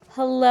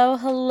Hello,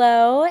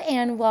 hello,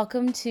 and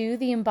welcome to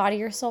the Embody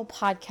Your Soul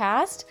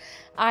podcast.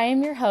 I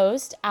am your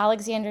host,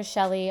 Alexandra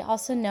Shelley,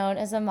 also known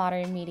as a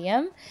modern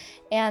medium.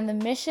 And the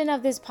mission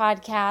of this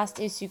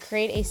podcast is to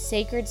create a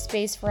sacred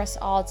space for us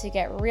all to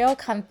get real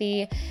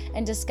comfy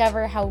and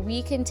discover how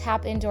we can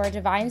tap into our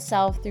divine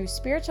self through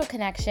spiritual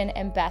connection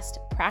and best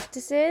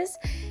practices.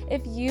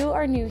 If you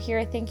are new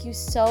here, thank you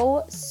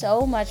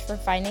so much for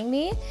finding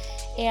me.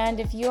 And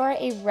if you are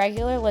a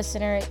regular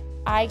listener,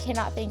 I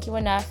cannot thank you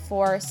enough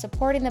for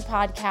supporting the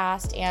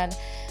podcast and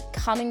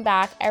coming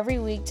back every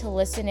week to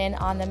listen in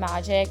on the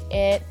magic.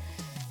 It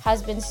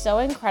has been so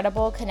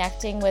incredible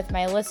connecting with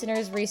my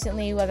listeners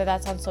recently, whether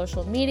that's on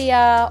social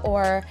media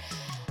or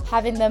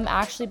having them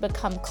actually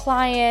become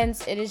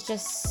clients. It is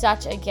just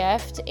such a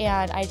gift,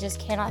 and I just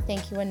cannot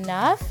thank you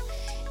enough.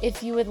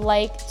 If you would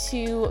like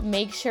to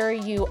make sure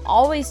you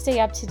always stay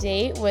up to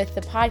date with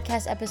the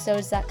podcast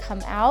episodes that come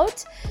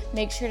out,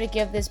 make sure to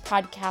give this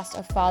podcast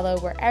a follow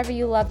wherever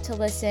you love to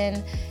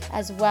listen,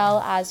 as well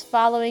as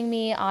following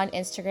me on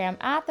Instagram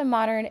at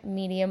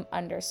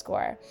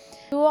 @themodernmedium_.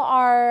 You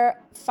are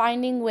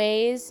finding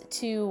ways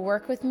to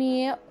work with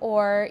me,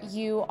 or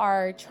you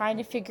are trying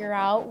to figure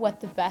out what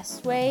the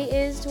best way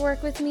is to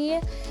work with me,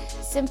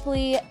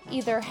 simply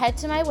either head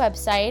to my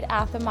website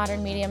at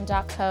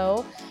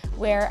themodernmedium.co,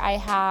 where I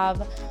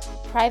have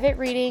private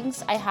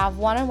readings, I have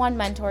one-on-one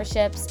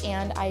mentorships,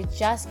 and I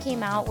just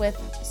came out with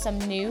some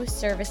new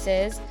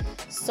services,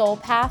 Soul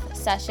Path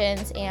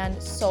Sessions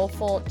and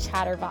Soulful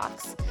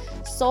Chatterbox.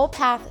 Soul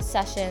Path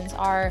Sessions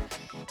are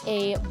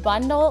a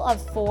bundle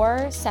of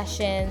 4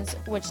 sessions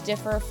which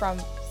differ from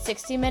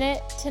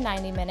 60-minute to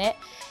 90-minute.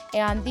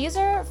 And these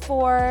are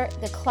for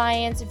the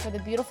clients and for the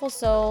beautiful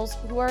souls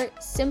who are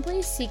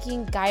simply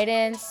seeking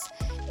guidance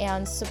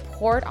and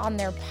support on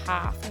their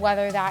path,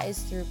 whether that is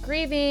through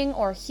grieving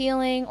or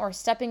healing or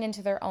stepping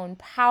into their own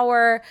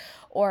power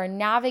or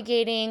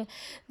navigating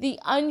the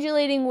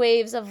undulating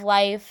waves of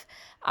life.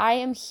 I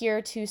am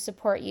here to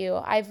support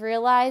you. I've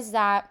realized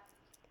that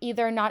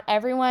either not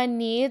everyone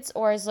needs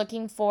or is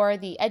looking for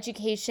the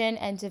education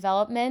and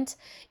development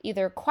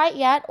either quite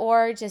yet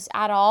or just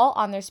at all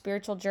on their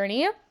spiritual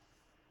journey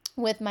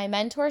with my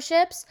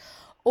mentorships,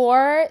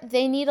 or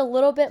they need a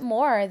little bit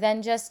more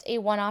than just a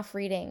one-off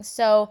reading.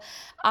 So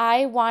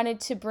I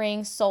wanted to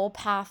bring Soul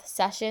Path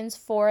Sessions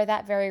for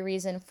that very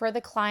reason, for the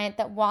client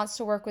that wants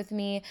to work with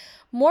me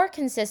more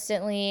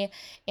consistently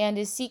and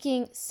is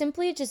seeking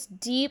simply just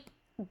deep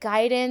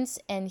guidance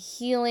and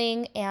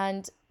healing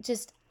and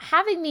just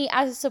having me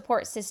as a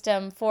support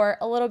system for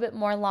a little bit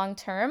more long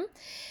term.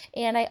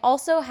 And I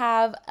also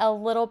have a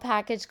little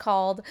package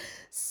called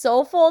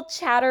Soulful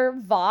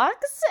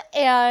Chatterbox,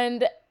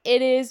 and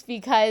it is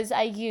because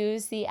I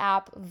use the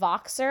app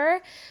Voxer,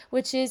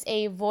 which is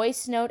a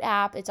voice note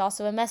app. It's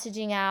also a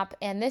messaging app,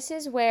 and this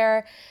is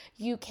where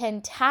you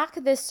can tack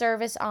this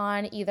service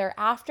on either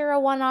after a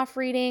one-off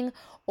reading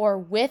or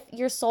with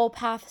your Soul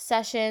Path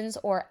sessions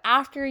or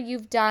after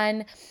you've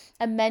done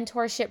a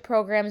mentorship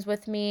programs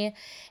with me.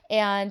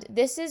 And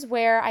this is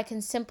where I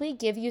can simply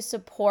give you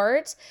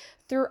support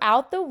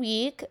throughout the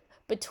week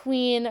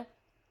between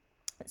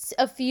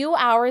a few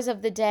hours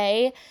of the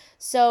day.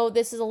 So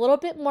this is a little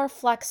bit more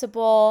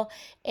flexible,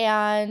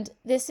 and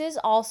this is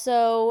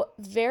also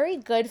very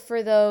good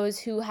for those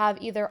who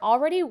have either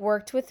already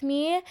worked with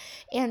me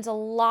and a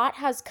lot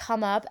has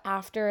come up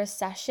after a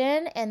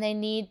session and they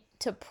need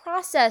to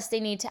process,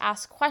 they need to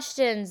ask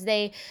questions,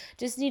 they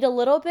just need a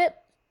little bit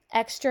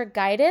extra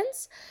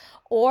guidance.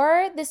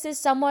 Or this is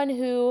someone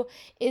who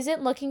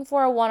isn't looking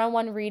for a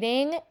one-on-one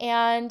reading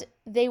and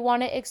they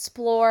want to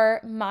explore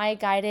my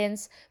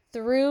guidance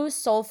through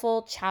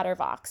Soulful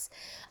Chatterbox.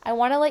 I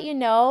want to let you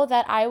know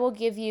that I will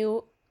give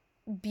you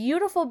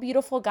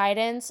beautiful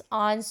guidance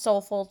on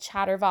Soulful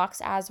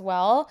Chatterbox as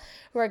well.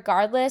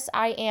 Regardless,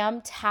 I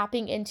am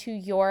tapping into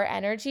your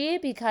energy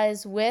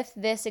because with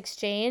this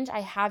exchange,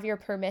 I have your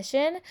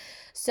permission.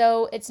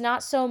 So it's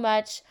not so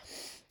much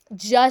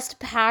just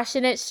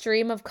passionate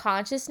stream of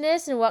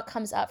consciousness and what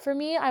comes up for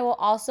me. I will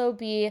also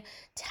be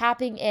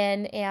tapping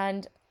in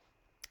and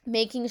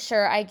making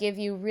sure I give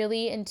you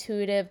really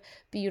intuitive,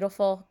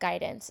 beautiful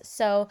guidance.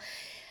 So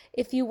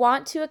if you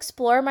want to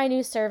explore my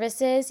new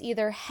services,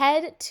 either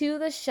head to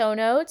the show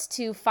notes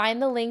to find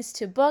the links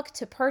to book,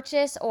 to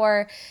purchase,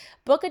 or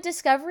book a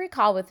discovery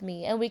call with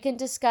me, and we can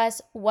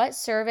discuss what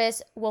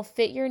service will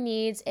fit your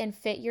needs and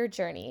fit your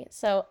journey.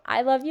 So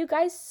I love you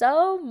guys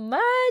so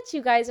much.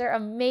 You guys are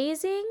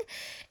amazing.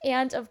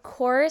 And of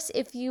course,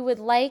 if you would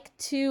like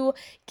to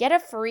get a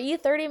free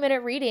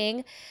 30-minute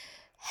reading,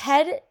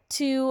 head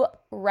to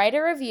write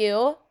a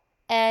review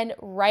and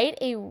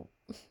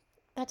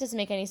that doesn't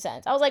make any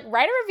sense. I was like,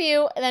 write a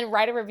review and then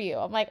write a review.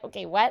 I'm like,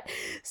 okay, what?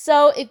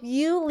 So if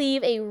you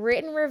leave a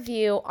written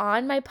review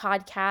on my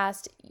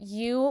podcast,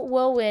 you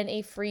will win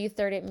a free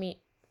 30-minute.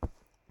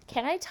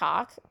 Can I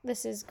talk?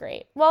 This is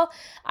great. Well,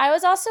 I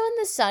was also in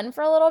the sun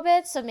for a little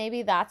bit, so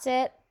maybe that's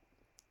it.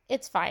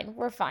 It's fine.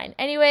 We're fine.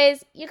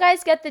 Anyways, you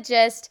guys get the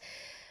gist.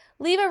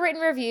 leave a written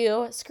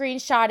review,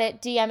 screenshot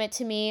it, DM it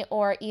to me,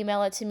 or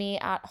email it to me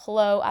at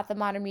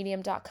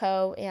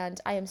hello@themodernmedium.co. And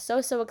I am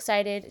so, so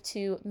excited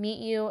to meet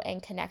you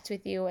and connect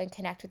with you and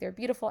connect with your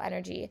beautiful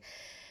energy.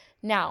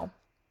 Now,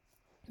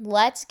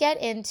 let's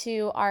get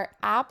into our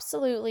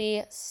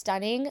absolutely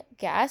stunning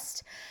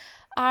guest.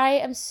 I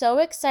am so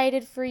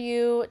excited for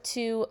you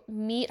to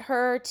meet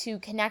her, to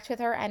connect with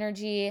her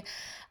energy.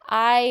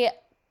 I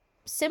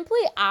simply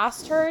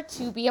asked her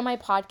to be on my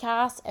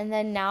podcast, and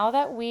then now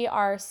that we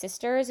are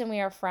sisters and we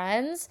are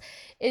friends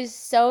is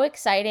so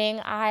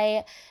exciting.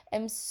 I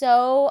am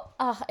so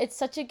it's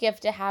such a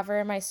gift to have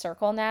her in my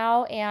circle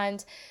now,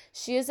 and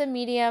she is a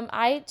medium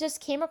I just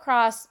came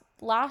across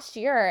last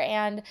year,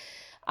 and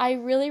I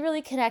really,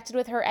 really connected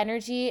with her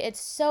energy.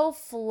 It's so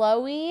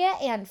flowy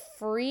and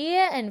free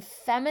and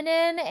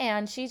feminine,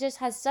 and she just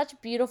has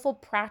such beautiful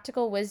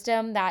practical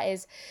wisdom that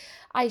is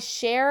I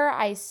share,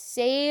 I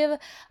save,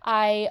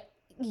 I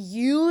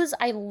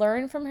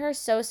learn from her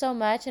so, so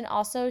much. And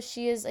also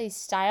she is a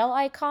style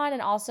icon,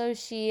 and also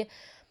she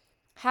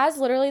has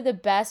literally the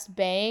best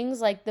bangs,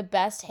 like the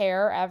best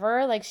hair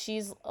ever. Like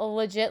she's a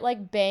legit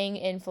like bang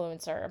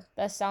influencer.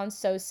 That sounds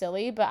so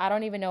silly, but I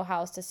don't even know how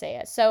else to say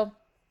it. So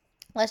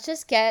let's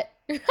just get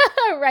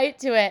right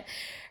to it.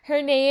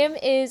 Her name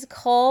is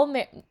Cole.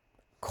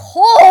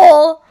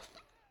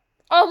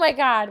 Oh my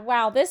God.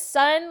 Wow. This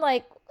sun,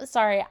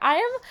 sorry. I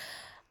am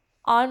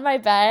on my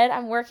bed.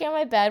 I'm working on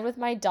my bed with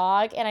my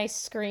dog, and I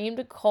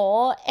screamed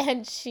Cole,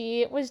 and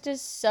she was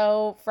just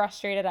so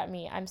frustrated at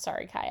me. I'm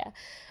sorry, Kaya.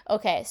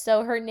 Okay,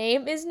 so her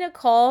name is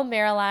Nicolle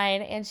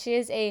Merrilyne, and she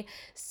is a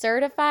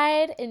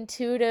certified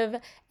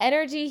intuitive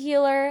energy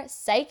healer,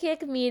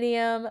 psychic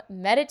medium,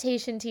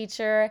 meditation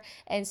teacher,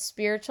 and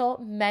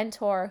spiritual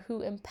mentor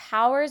who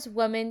empowers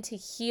women to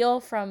heal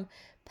from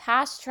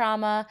past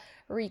trauma,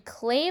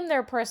 reclaim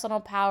their personal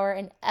power,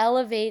 and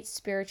elevate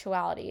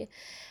spirituality.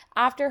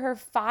 After her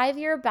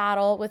 5-year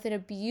battle with an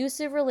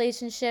abusive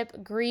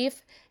relationship,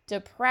 grief,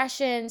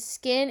 depression,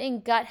 skin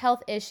and gut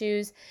health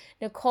issues,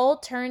 Nicolle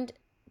turned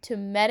to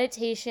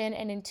meditation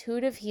and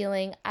intuitive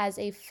healing as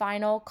a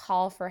final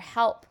call for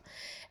help.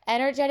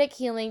 Energetic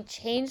healing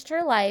changed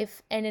her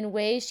life and in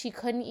ways she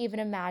couldn't even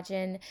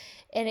imagine,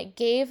 and it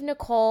gave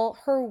Nicolle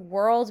her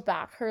world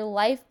back, her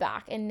life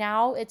back, and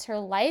now it's her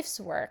life's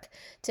work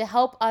to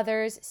help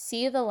others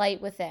see the light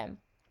within.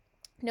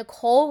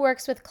 Nicolle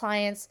works with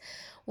clients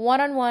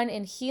one-on-one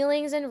in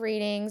healings and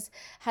readings,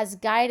 has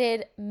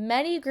guided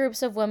many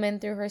groups of women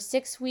through her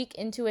 6-week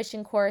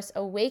intuition course,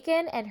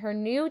 Awaken, and her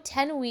new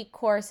 10-week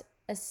course,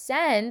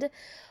 Ascend,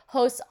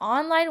 hosts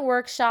online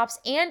workshops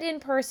and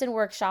in-person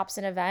workshops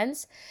and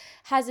events,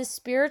 has a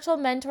spiritual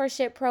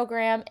mentorship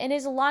program, and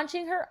is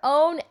launching her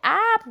own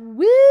app.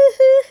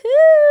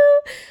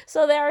 Woo-hoo-hoo!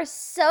 So there are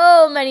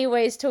so many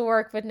ways to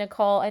work with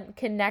Nicolle and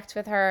connect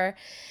with her.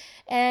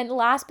 And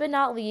last but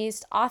not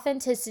least,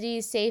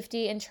 authenticity,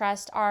 safety, and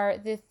trust are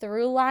the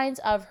through lines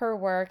of her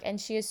work,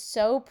 and she is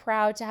so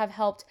proud to have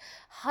helped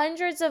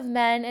hundreds of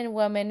men and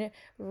women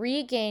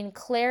regain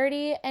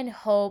clarity and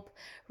hope,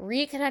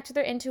 reconnect to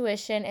their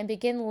intuition, and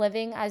begin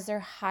living as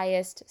their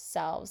highest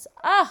selves.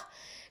 Ah,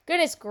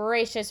 goodness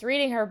gracious,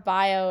 reading her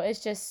bio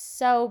is just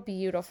so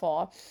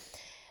beautiful.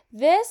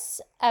 This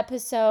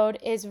episode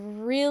is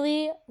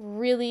really,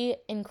 really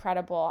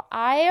incredible.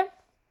 I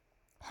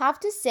have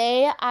to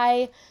say,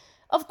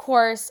 of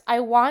course, I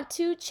want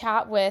to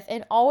chat with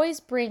and always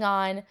bring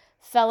on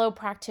fellow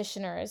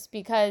practitioners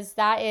because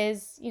that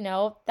is,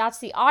 that's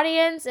the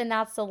audience and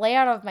that's the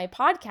layout of my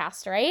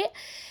podcast, right?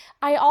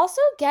 I also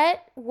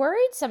get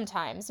worried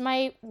sometimes.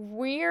 My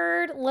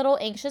weird little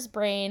anxious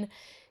brain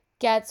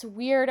gets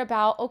weird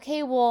about,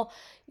 okay, well,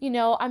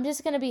 I'm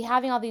just going to be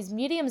having all these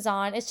mediums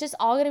on. It's just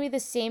all going to be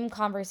the same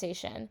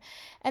conversation.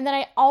 And then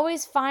I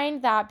always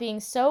find that being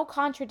so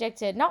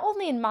contradicted, not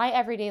only in my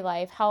everyday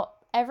life, how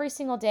every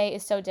single day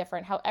is so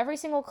different, how every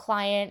single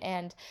client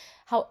and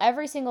how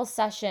every single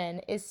session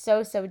is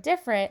so, so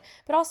different,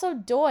 but also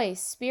Doi,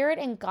 spirit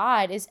and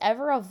God is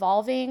ever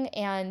evolving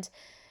and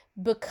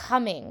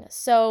becoming.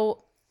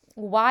 So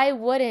why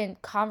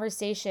wouldn't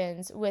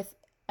conversations with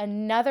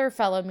another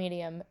fellow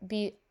medium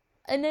be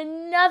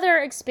another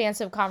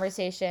expansive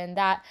conversation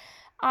that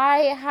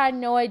I had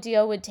no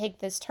idea would take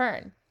this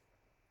turn?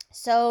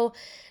 So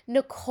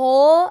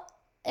Nicolle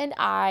and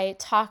I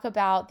talk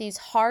about these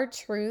hard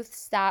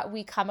truths that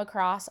we come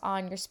across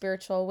on your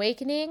spiritual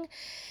awakening.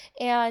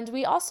 And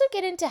we also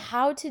get into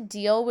how to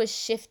deal with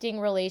shifting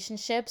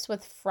relationships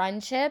with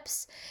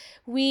friendships.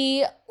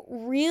 We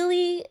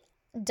really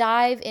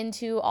dive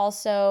into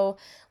also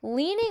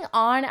leaning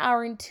on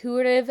our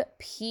intuitive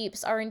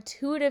peeps, our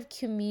intuitive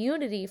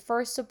community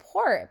for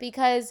support,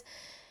 because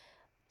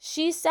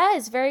she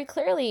says very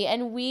clearly,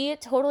 and we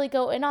totally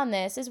go in on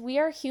this, is we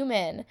are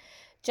human.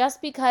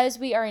 Just because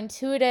we are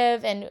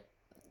intuitive and,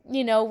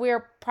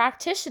 we're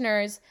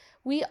practitioners,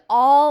 we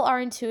all are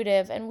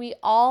intuitive and we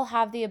all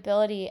have the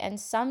ability. And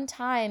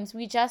sometimes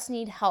we just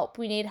need help.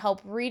 We need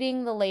help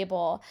reading the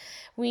label.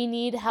 We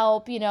need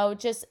help,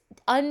 just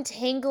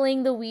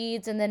untangling the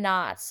weeds and the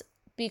knots,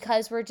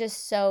 because we're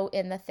just so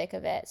in the thick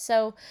of it.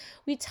 So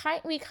we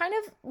kind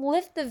of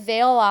lift the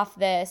veil off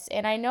this,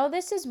 and I know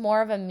this is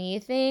more of a me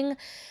thing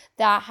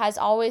that has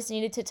always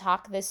needed to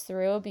talk this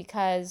through,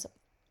 because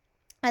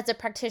as a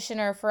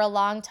practitioner for a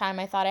long time,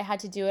 I thought I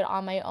had to do it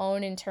on my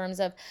own in terms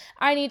of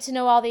I need to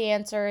know all the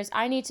answers,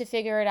 I need to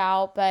figure it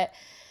out. But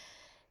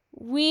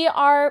we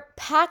are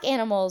pack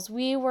animals.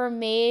 We were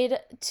made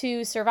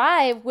to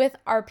survive with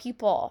our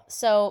people.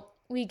 So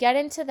we get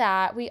into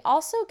that. We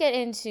also get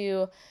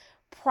into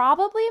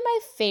probably my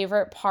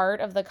favorite part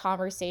of the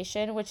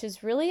conversation, which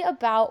is really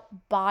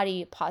about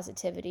body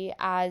positivity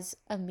as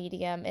a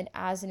medium and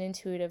as an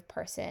intuitive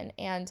person.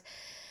 And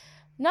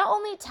not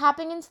only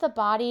tapping into the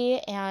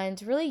body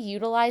and really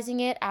utilizing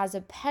it as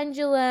a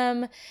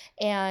pendulum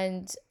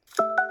and,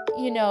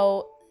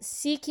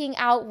 seeking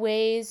out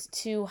ways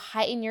to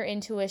heighten your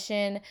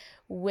intuition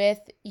with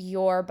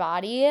your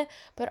body,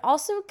 but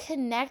also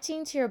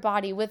connecting to your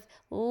body with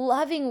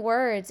loving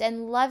words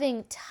and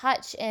loving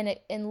touch and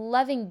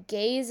loving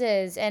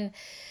gazes, and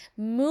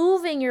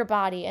moving your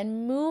body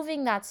and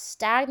moving that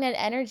stagnant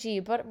energy,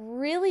 but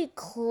really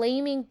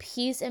claiming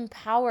peace and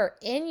power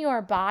in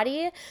your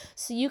body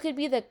so you could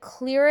be the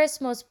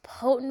clearest, most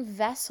potent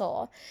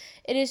vessel.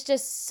 It is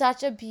just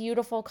such a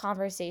beautiful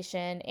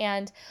conversation.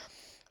 And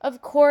of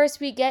course,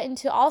 we get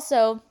into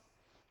also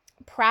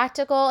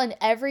practical and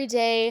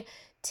everyday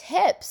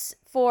tips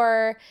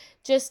for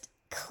just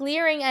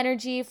clearing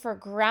energy, for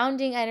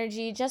grounding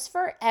energy, just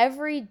for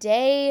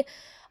everyday,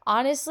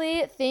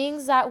 honestly,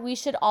 things that we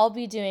should all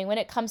be doing when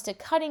it comes to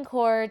cutting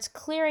cords,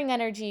 clearing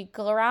energy,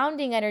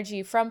 grounding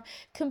energy, from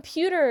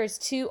computers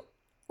to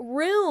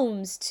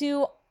rooms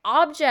to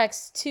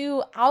objects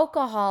to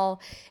alcohol.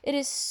 It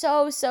is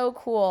so, so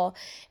cool.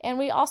 And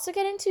we also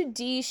get into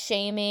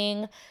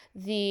de-shaming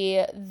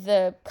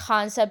the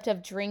concept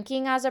of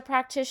drinking as a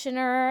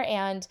practitioner,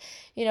 and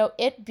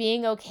it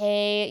being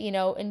okay,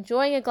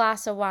 enjoying a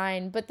glass of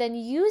wine, but then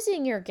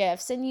using your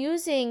gifts and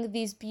using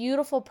these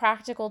beautiful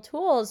practical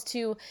tools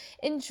to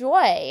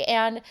enjoy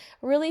and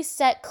really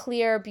set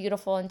clear,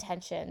 beautiful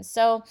intentions.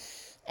 So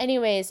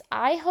anyways,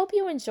 I hope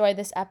you enjoy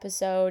this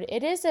episode.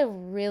 It is a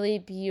really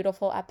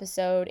beautiful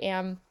episode,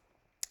 and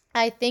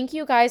I think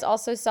you guys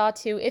also saw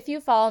too, if you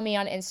follow me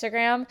on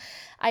Instagram,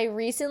 I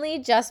recently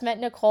just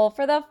met Nicolle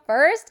for the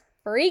first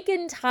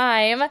freaking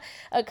time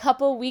a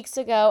couple weeks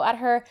ago at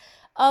her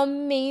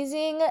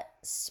amazing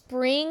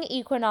spring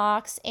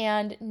equinox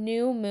and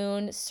new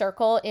moon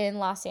circle in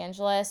Los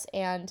Angeles.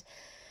 And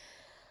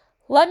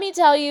let me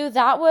tell you,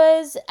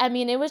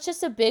 it was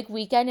just a big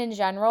weekend in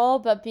general,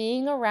 but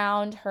being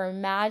around her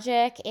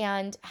magic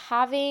and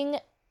having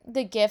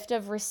the gift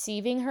of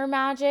receiving her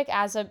magic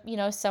as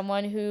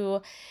someone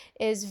who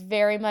is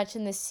very much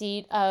in the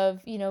seat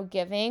of,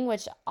 giving,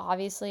 which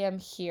obviously I'm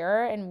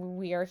here and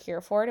we are here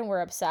for it and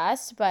we're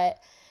obsessed. But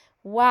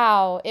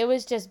wow, it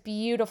was just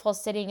beautiful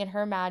sitting in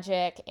her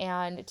magic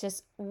and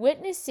just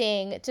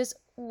witnessing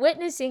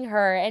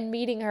her and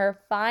meeting her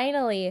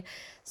finally.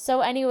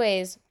 So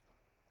anyways,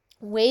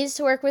 ways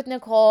to work with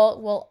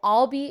Nicolle will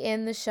all be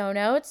in the show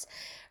notes.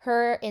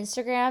 Her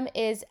Instagram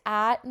is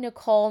at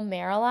Nicolle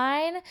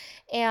Merrilyne,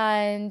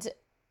 and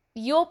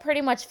you'll pretty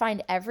much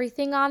find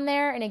everything on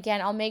there. And again,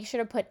 I'll make sure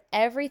to put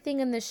everything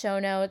in the show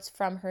notes,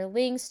 from her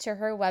links to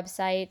her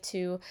website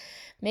to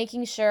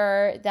making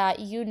sure that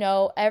you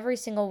know every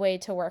single way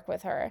to work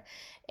with her.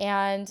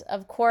 And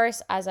of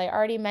course, as I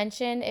already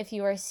mentioned, if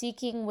you are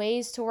seeking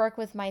ways to work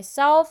with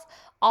myself,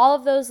 all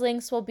of those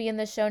links will be in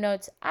the show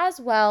notes as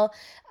well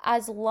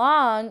as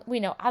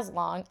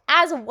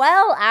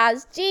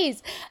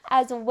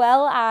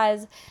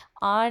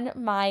on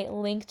my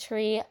link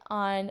tree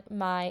on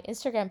my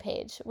Instagram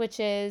page, which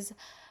is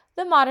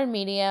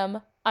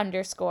themodernmedium_.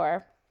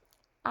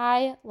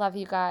 I love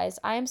you guys.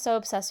 I am so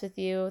obsessed with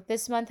you.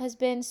 This month has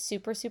been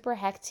super, super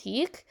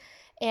hectic,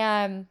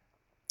 and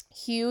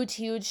huge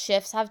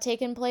shifts have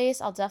taken place.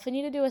 I'll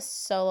definitely need to do a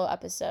solo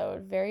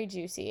episode, very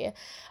juicy.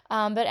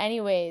 But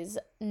anyways,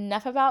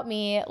 enough about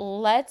me.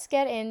 Let's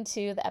get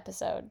into the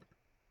episode.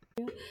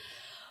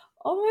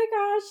 Oh my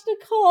gosh,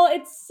 Nicolle,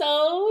 it's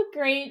so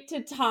great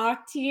to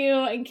talk to you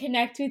and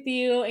connect with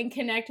you and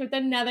connect with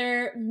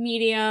another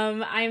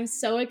medium. I'm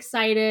so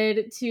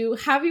excited to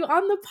have you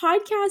on the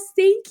podcast.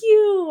 Thank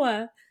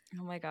you.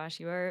 Oh my gosh,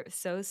 you are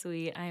so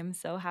sweet. I am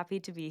so happy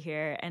to be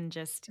here, and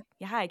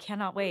I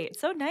cannot wait.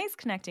 It's so nice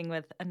connecting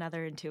with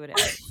another intuitive.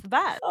 It's the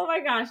best. Oh my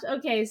gosh.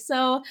 Okay,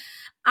 so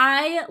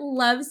I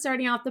love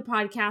starting off the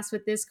podcast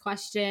with this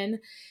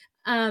question.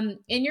 In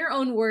your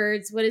own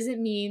words, what does it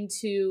mean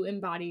to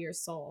embody your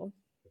soul?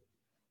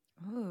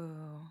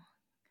 Ooh,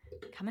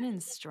 coming in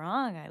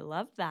strong. I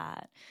love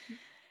that.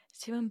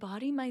 To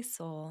embody my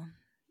soul,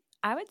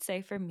 I would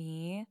say for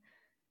me,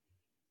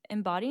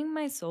 embodying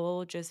my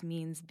soul just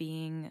means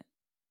being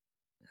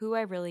who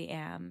I really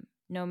am,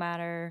 no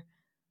matter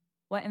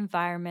what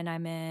environment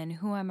I'm in,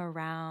 who I'm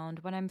around,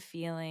 what I'm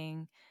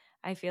feeling.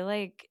 I feel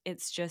like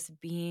it's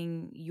just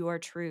being your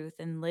truth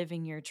and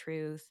living your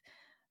truth,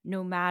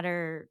 no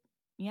matter,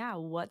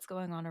 what's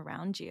going on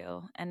around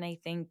you. And I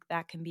think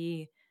that can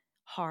be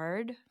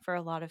hard for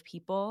a lot of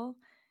people,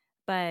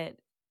 but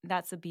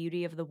that's the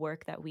beauty of the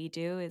work that we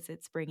do, is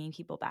it's bringing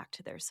people back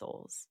to their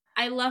souls.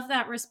 I love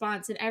that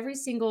response. And every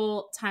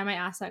single time I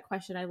ask that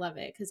question, I love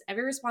it because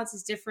every response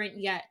is different,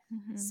 yet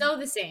so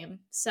the same.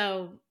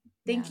 So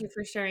thank you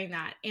for sharing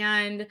that.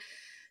 And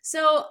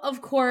so,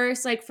 of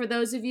course, like for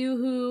those of you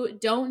who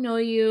don't know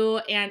you,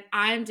 and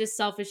I'm just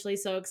selfishly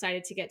so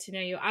excited to get to know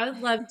you, I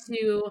would love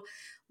to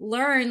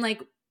learn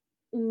like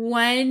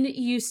when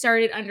you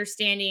started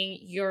understanding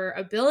your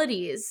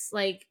abilities,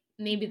 like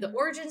maybe the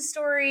origin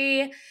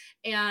story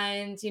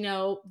and,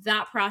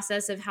 that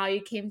process of how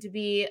you came to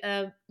be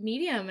a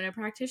medium and a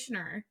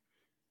practitioner.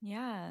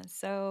 Yeah.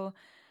 So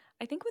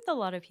I think with a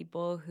lot of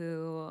people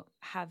who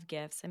have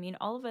gifts, I mean,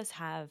 all of us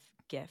have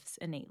gifts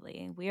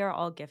innately. We are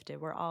all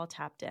gifted, we're all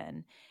tapped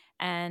in.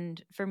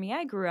 And for me,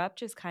 I grew up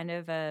just kind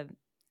of a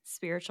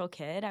spiritual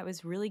kid. I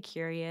was really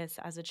curious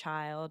as a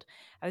child.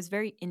 I was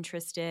very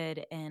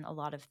interested in a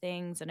lot of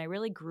things. And I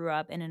really grew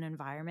up in an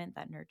environment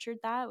that nurtured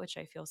that, which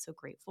I feel so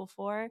grateful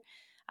for.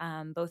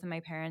 Both of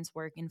my parents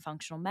work in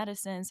functional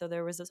medicine. So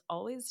there was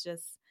always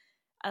just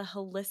a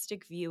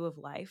holistic view of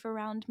life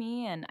around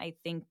me. And I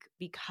think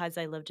because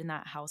I lived in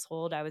that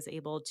household, I was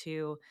able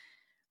to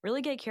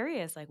really get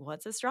curious, like,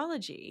 what's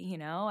astrology?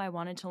 I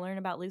wanted to learn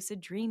about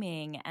lucid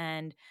dreaming.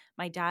 And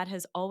my dad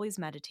has always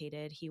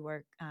meditated. He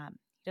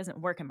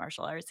doesn't work in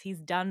martial arts. He's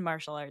done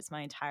martial arts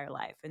my entire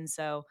life. And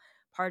so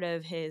part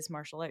of his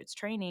martial arts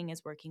training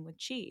is working with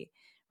chi,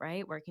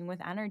 right? Working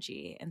with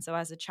energy. And so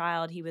as a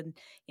child, he would,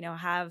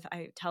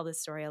 I tell this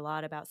story a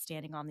lot about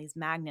standing on these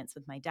magnets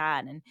with my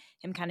dad and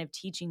him kind of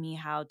teaching me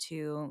how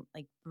to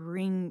like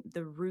bring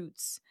the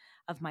roots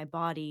of my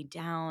body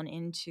down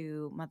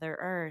into Mother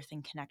Earth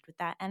and connect with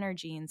that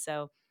energy. And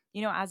so,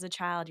 as a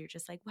child, you're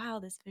just like, wow,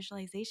 this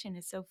visualization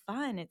is so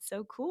fun. It's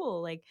so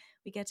cool. Like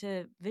we get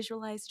to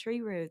visualize tree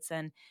roots.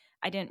 And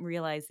I didn't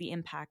realize the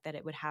impact that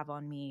it would have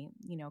on me,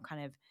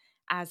 kind of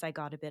as I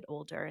got a bit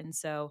older. And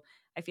so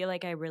I feel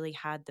like I really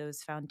had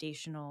those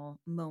foundational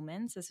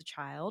moments as a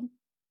child.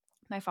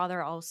 My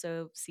father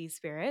also sees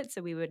spirits,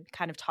 so we would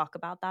kind of talk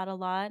about that a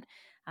lot.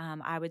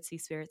 I would see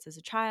spirits as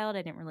a child.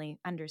 I didn't really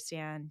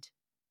understand,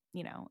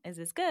 is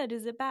this good?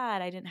 Is it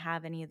bad? I didn't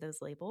have any of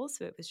those labels.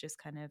 So it was just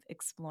kind of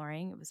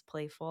exploring. It was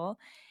playful.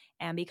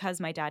 And because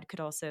my dad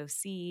could also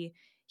see,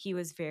 he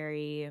was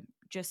very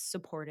just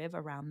supportive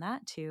around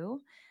that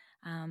too.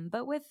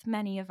 But with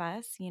many of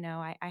us,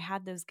 I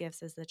had those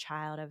gifts as a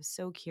child. I was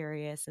so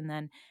curious. And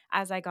then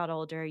as I got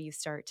older, you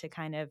start to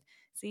kind of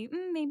see,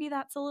 maybe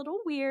that's a little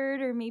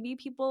weird, or maybe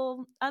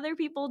other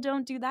people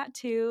don't do that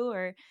too,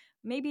 or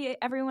maybe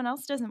everyone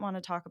else doesn't want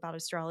to talk about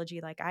astrology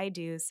like I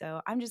do.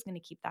 So I'm just going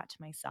to keep that to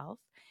myself.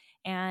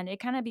 And it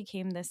kind of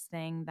became this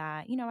thing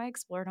that, I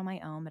explored on my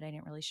own, but I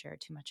didn't really share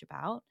too much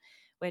about,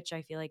 which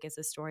I feel like is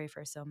a story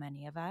for so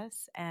many of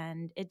us.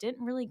 And it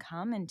didn't really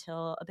come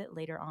until a bit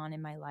later on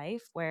in my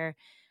life where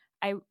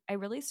I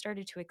really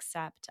started to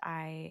accept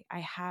I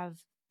have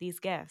these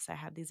gifts, I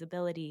have these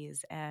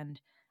abilities, and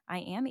I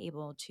am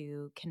able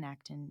to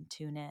connect and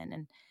tune in.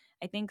 And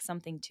I think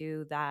something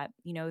too that,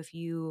 if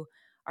you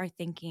are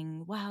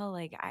thinking, well,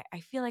 like I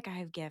feel like I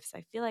have gifts,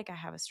 I feel like I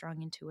have a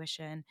strong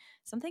intuition,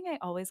 something I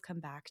always come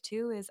back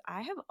to is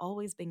I have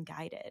always been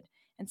guided.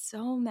 And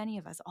so many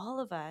of us, all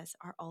of us,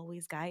 are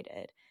always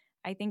guided.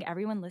 I think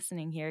everyone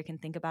listening here can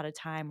think about a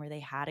time where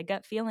they had a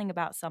gut feeling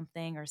about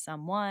something or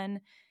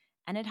someone,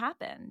 and it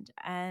happened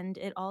and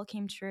it all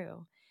came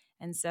true.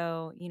 And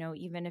so,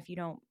 even if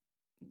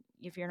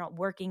you're not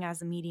working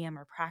as a medium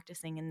or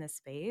practicing in this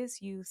space,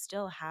 you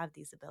still have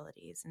these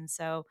abilities. And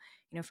so,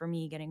 for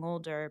me getting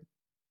older,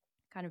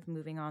 kind of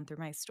moving on through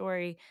my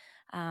story,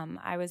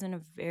 I was in a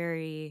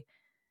very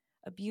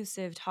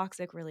abusive,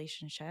 toxic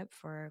relationship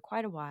for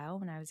quite a while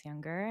when I was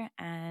younger,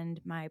 and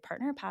my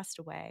partner passed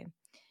away.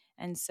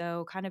 And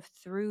so, kind of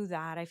through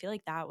that, I feel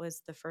like that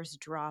was the first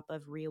drop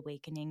of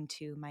reawakening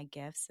to my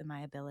gifts and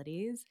my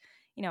abilities.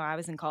 I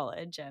was in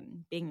college,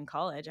 and being in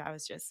college, I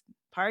was just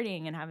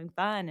partying and having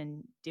fun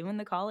and doing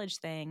the college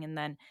thing. And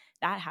then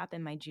that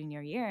happened my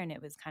junior year, and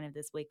it was kind of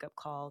this wake up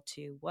call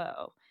to,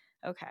 whoa,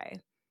 okay,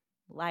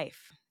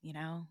 life,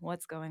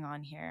 what's going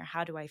on here?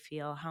 How do I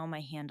feel? How am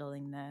I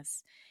handling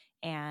this?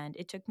 And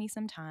it took me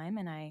some time,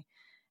 and I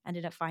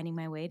ended up finding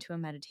my way to a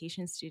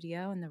meditation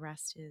studio, and the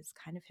rest is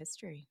kind of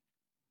history.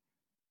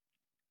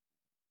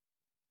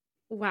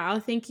 Wow,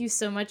 thank you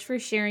so much for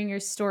sharing your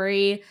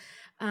story.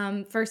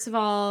 First of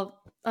all,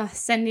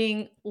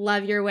 sending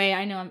love your way.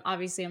 I know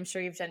I'm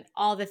sure you've done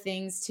all the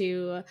things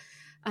to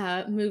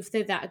move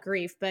through that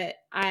grief, but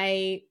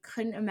I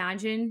couldn't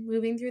imagine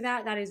moving through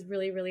that. That is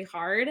really, really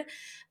hard.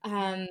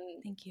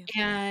 Thank you.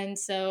 And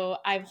so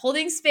I'm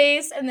holding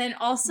space. And then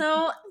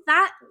also,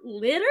 that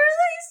literally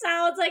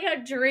sounds like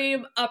a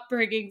dream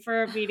upbringing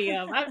for a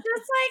medium. I'm just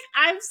like,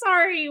 I'm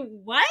sorry,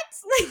 what?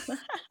 That's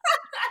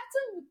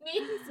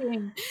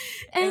amazing.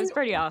 It And was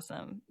pretty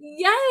awesome.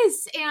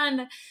 yes,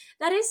 and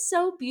that is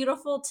so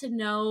beautiful to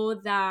know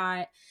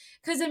that,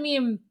 because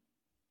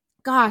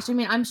gosh,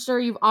 I'm sure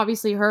you've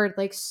obviously heard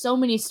like so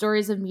many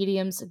stories of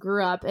mediums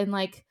grew up in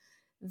like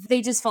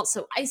they just felt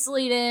so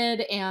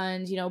isolated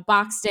and,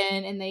 boxed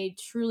in, and they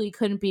truly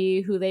couldn't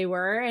be who they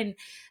were. And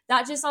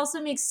that just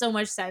also makes so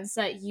much sense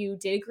that you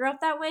did grow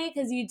up that way,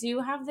 because you do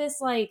have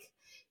this, like,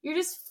 you're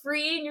just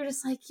free and you're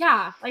just like,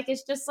 yeah, like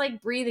it's just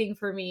like breathing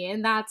for me.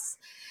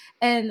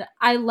 And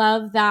I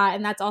love that.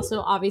 And that's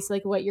also obviously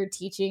like what you're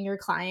teaching your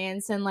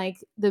clients and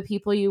like the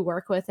people you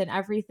work with and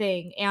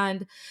everything.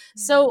 And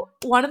so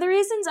one of the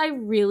reasons I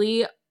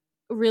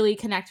really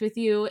connect with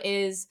you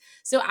is,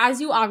 so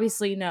as you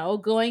obviously know,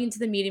 going into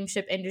the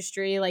mediumship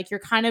industry, like you're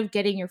kind of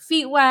getting your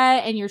feet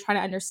wet and you're trying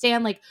to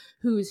understand like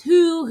who's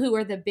who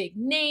are the big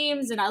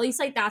names. And at least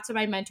like that's what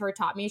my mentor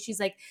taught me. She's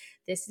like,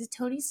 this is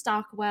Tony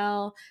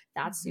Stockwell,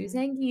 that's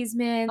Suzanne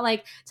Giesman,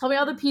 like tell me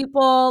all the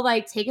people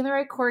like taking the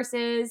right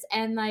courses.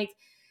 And like,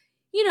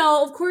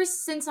 of course,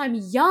 since I'm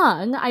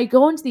young, I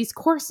go into these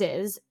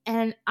courses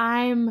and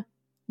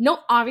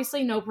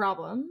obviously no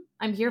problem.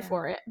 I'm here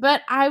for it.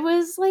 But I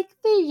was like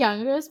the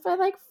youngest by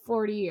like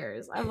 40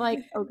 years. I'm like,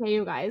 okay,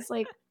 you guys,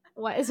 like,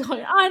 what is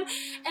going on?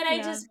 And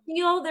I just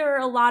feel there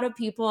are a lot of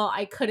people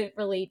I couldn't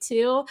relate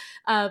to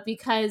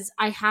because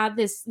I had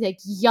this like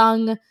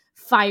young,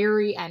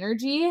 fiery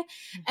energy.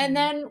 And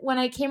then when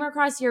I came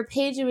across your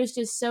page, it was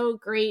just so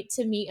great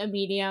to meet a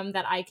medium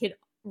that I could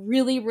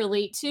really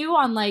relate to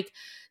on like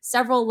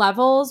several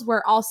levels,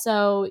 where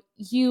also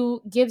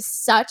you give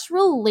such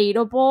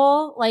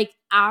relatable, like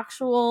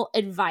actual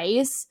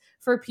advice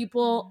for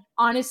people,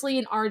 honestly,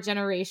 in our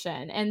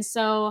generation. And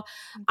so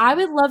I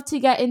would love to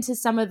get into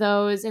some of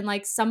those and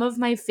like some of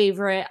my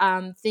favorite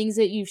things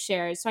that you've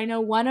shared. So I know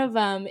one of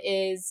them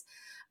is,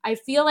 I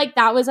feel like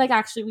that was like,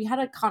 actually, we had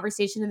a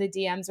conversation in the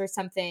DMs or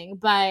something,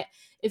 but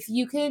if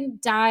you can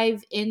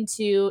dive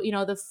into,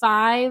 the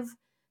 5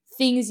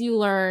 things you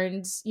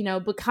learned,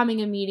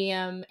 becoming a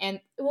medium,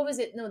 and what was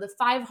it? No, the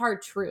 5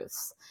 hard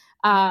truths,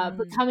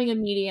 becoming a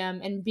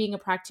medium and being a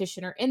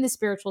practitioner in the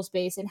spiritual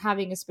space and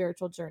having a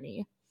spiritual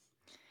journey.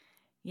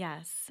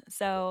 Yes.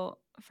 So,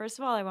 first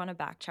of all, I want to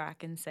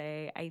backtrack and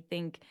say I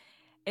think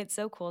it's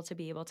so cool to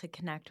be able to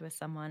connect with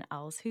someone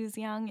else who's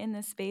young in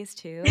this space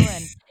too.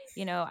 And,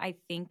 I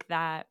think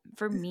that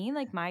for me,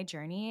 like my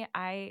journey,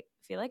 I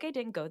feel like I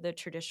didn't go the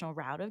traditional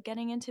route of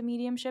getting into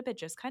mediumship. It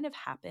just kind of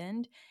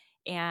happened.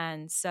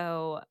 And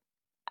so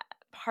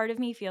part of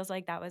me feels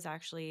like that was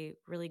actually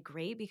really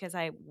great because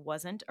I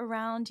wasn't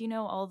around,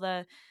 all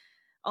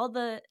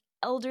the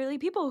elderly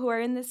people who are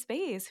in this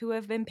space who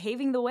have been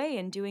paving the way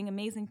and doing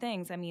amazing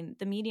things. I mean,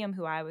 the medium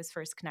who I was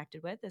first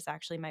connected with is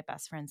actually my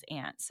best friend's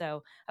aunt.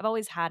 So I've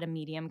always had a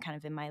medium kind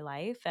of in my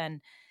life. And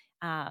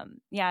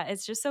yeah,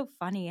 it's just so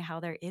funny how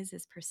there is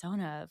this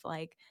persona of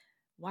like,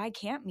 why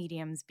can't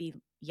mediums be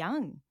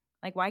young?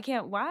 Like, why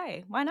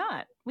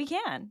not? We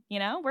can,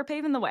 we're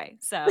paving the way.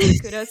 So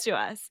kudos to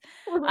us.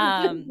 We're doing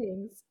Um,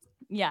 things.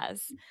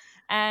 Yes.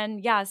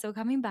 And yeah, so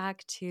coming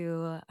back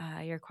to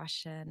your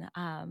question,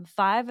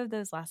 5 of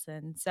those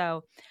lessons.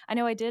 So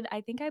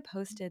I think I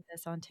posted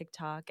this on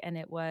TikTok and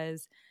it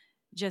was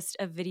just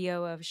a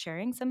video of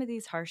sharing some of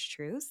these harsh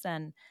truths.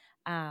 And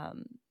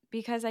um,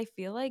 because I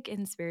feel like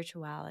in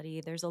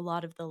spirituality, there's a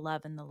lot of the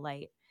love and the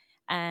light.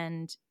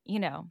 And,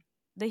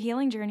 the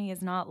healing journey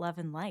is not love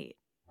and light.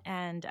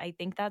 And I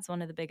think that's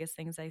one of the biggest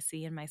things I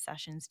see in my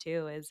sessions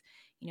too is,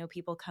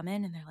 people come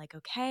in and they're like,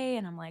 okay.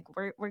 And I'm like,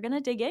 we're going to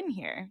dig in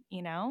here,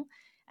 and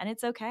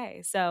it's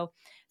okay. So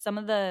some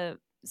of the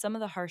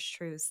harsh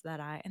truths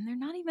and they're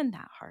not even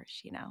that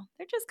harsh,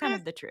 they're just kind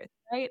of the truth,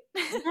 right?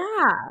 Yeah.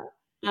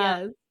 Uh,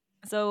 Yes.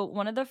 so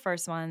one of the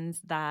first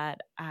ones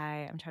that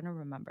I'm trying to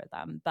remember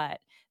them, but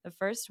the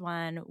first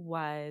one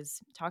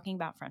was talking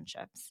about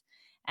friendships.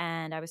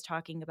 And I was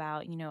talking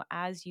about,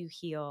 as you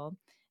heal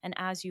and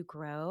as you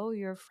grow,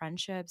 your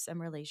friendships and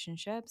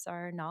relationships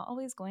are not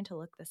always going to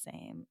look the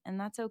same. And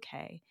that's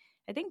okay.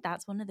 I think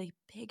that's one of the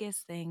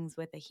biggest things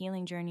with the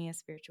healing journey of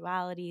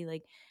spirituality,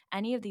 like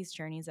any of these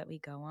journeys that we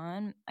go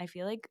on. I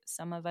feel like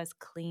some of us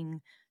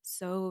cling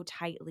so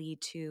tightly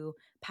to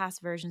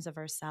past versions of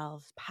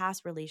ourselves,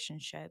 past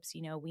relationships.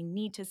 We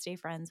need to stay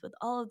friends with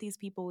all of these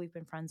people we've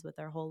been friends with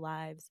our whole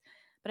lives.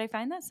 But I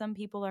find that some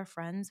people are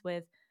friends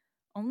with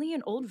only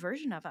an old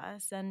version of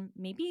us, and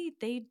maybe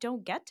they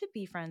don't get to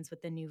be friends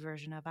with the new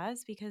version of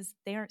us because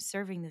they aren't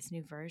serving this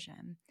new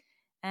version.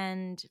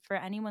 And for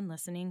anyone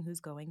listening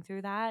who's going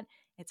through that,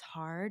 it's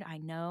hard. I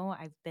know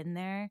I've been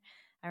there.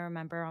 I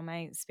remember on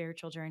my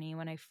spiritual journey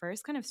when I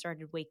first kind of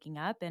started waking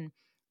up and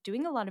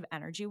doing a lot of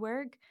energy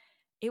work,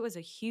 it was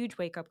a huge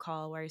wake up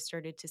call where I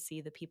started to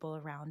see the people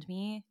around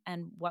me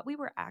and what we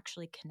were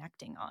actually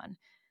connecting on.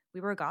 We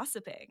were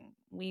gossiping.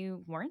 We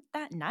weren't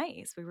that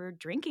nice. We were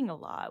drinking a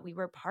lot. We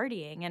were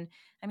partying. And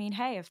I mean,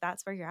 hey, if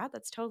that's where you're at,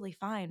 that's totally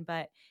fine.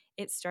 But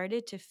it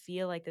started to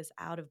feel like this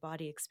out of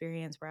body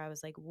experience where I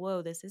was like,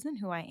 whoa, this isn't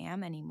who I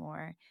am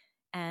anymore.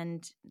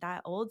 And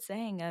that old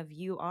saying of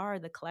you are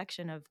the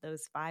collection of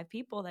those 5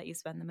 people that you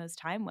spend the most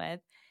time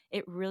with,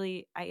 it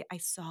really, I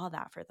saw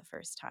that for the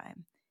first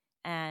time.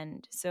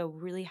 And so,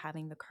 really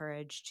having the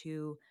courage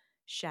to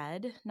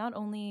shed not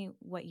only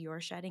what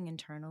you're shedding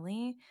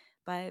internally,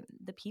 but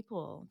the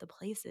people, the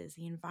places,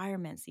 the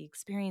environments, the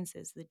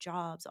experiences, the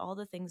jobs, all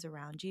the things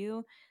around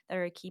you that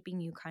are keeping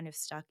you kind of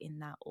stuck in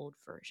that old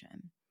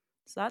version.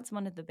 So that's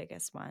one of the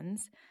biggest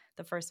ones.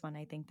 The first one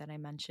I think that I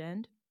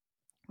mentioned.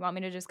 Want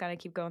me to just kind of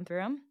keep going through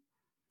them?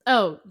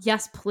 Oh,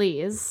 yes,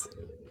 please.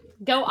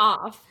 Go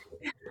off.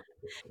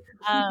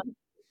 Um,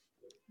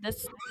 the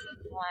second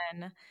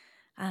one,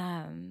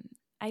 um,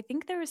 I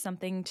think there is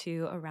something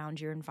to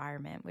around your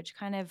environment, which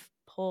kind of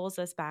pulls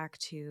us back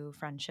to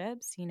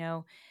friendships.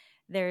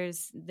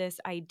 There's this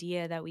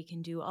idea that we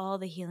can do all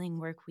the healing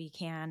work we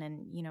can.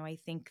 And, I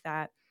think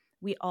that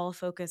we all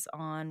focus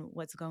on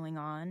what's going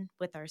on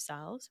with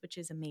ourselves, which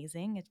is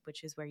amazing,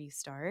 which is where you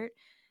start.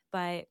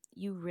 But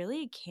you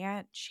really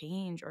can't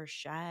change or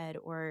shed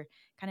or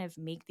kind of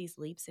make these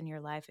leaps in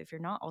your life if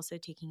you're not also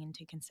taking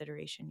into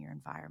consideration your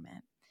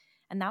environment.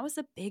 And that was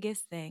the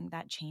biggest thing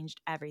that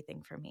changed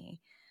everything for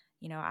me.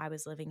 I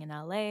was living in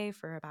LA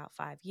for about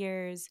 5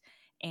 years.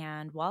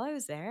 And while I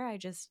was there, I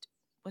just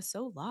was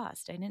so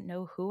lost. I didn't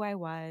know who I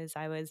was.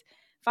 I was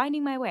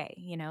finding my way.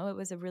 It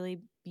was a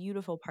really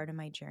beautiful part of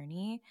my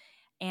journey.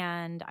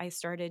 And I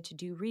started to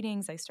do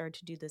readings. I started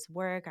to do this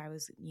work. I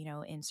was,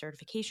 in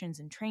certifications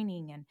and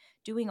training and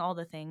doing all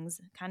the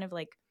things, kind of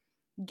like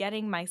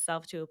getting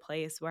myself to a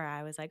place where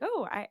I was like,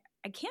 oh, I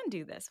can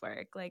do this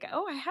work. Like,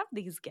 oh, I have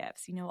these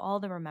gifts. All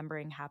the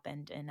remembering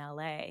happened in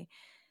LA.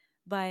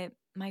 But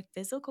my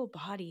physical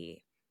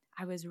body,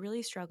 I was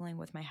really struggling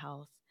with my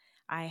health.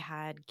 I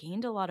had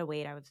gained a lot of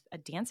weight. I was a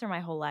dancer my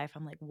whole life.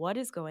 I'm like, what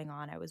is going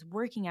on? I was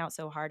working out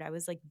so hard. I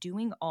was like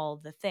doing all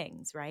the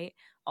things, right?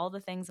 All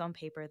the things on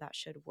paper that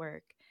should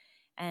work.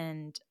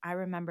 And I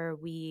remember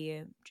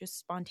we just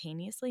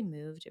spontaneously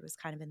moved. It was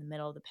kind of in the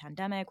middle of the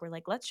pandemic. We're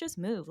like, let's just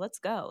move. Let's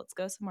go. Let's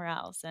go somewhere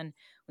else. And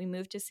we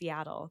moved to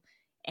Seattle.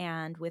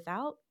 And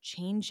without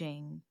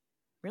changing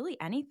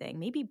really anything,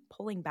 maybe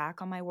pulling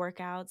back on my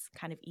workouts,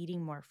 kind of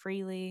eating more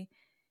freely,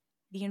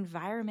 the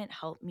environment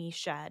helped me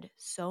shed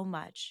so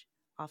much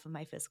off of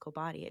my physical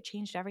body. It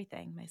changed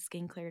everything. My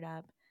skin cleared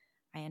up.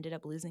 I ended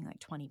up losing like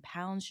 20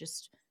 pounds,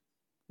 just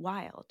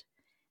wild.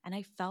 And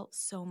I felt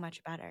so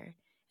much better.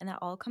 And that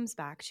all comes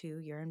back to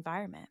your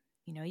environment.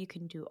 You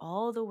can do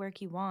all the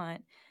work you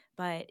want,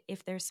 but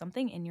if there's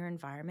something in your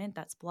environment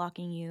that's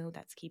blocking you,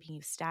 that's keeping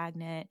you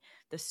stagnant,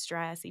 the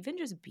stress, even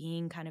just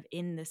being kind of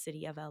in the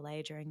city of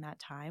LA during that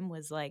time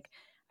was like,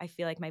 I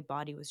feel like my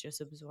body was just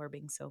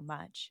absorbing so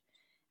much.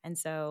 And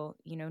so,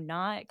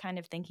 not kind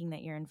of thinking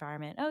that your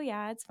environment, oh,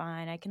 yeah, it's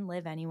fine. I can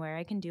live anywhere.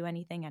 I can do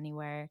anything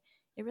anywhere.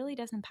 It really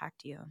does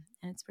impact you.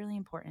 And it's really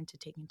important to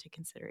take into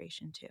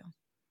consideration too.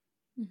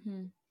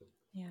 Mm-hmm.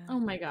 Yeah. Oh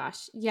my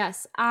gosh.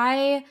 Yes.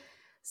 I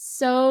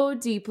so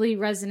deeply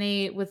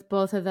resonate with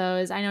both of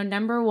those. I know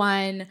number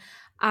one,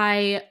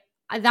 I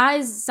that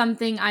is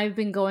something I've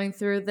been going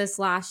through this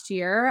last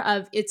year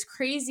of it's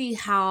crazy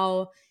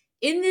how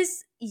in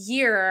this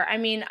year, I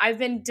mean, I've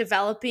been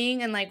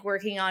developing and like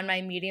working on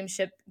my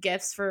mediumship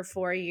gifts for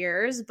 4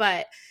 years,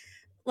 but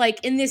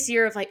like in this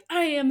year of like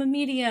I am a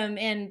medium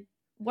and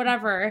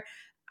whatever,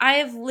 I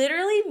have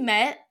literally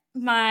met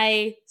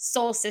my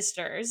soul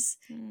sisters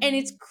and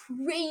it's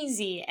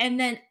crazy. And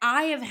then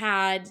I have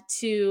had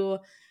to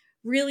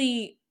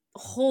really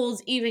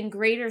hold even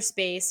greater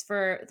space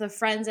for the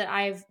friends that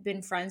I've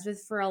been friends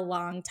with for a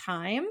long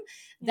time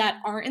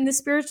that aren't in the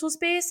spiritual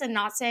space, and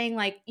not saying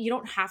like you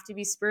don't have to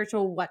be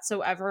spiritual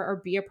whatsoever or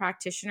be a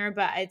practitioner,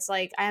 but it's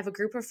like I have a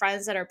group of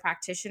friends that are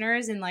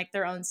practitioners in like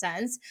their own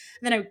sense,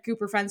 and then a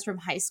group of friends from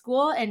high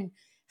school, and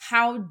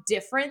how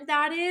different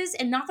that is.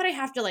 And not that I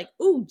have to like,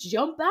 ooh,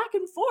 jump back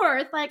and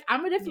forth. Like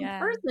I'm a different Yeah.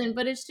 person,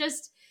 but it's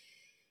just,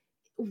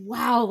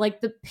 wow, like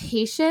the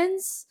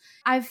patience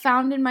I've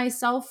found in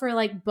myself for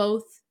like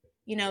both,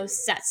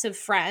 sets of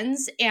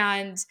friends.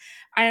 And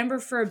I remember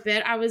for a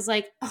bit, I was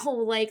like, oh,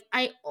 like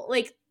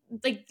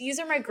these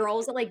are my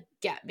girls that like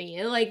get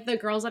me, like the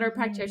girls that are Mhm.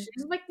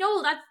 practitioners. I'm like,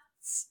 no,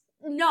 that's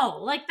no,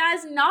 like that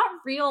is not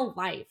real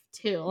life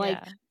too. Like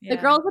Yeah. the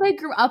Yeah. girls that I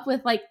grew up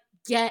with, like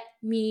get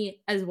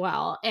me as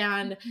well.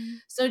 And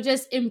Mhm. so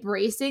just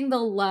embracing the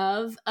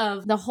love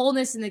of the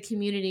wholeness in the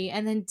community,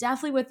 and then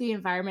definitely with the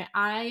environment.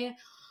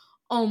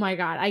 Oh my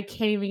God, I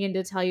can't even begin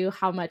to tell you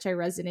how much I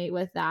resonate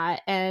with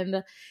that.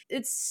 And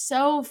it's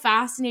so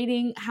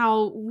fascinating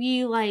how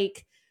we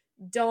like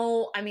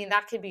don't, I mean,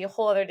 that could be a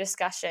whole other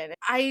discussion.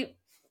 I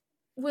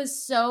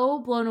was so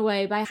blown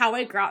away by how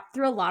I got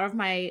through a lot of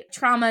my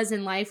traumas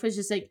in life was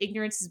just like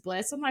ignorance is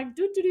bliss. I'm like,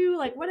 do,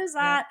 like, what is Yep.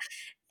 that?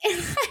 And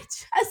I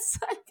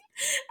just like,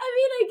 I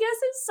mean, I guess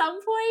at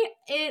some point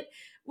it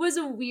was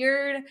a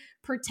weird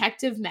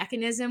protective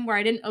mechanism where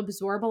I didn't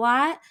absorb a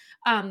lot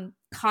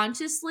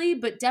consciously,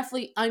 but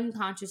definitely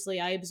unconsciously,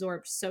 I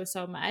absorbed so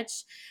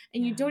much.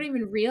 And you Yeah. don't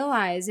even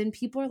realize. And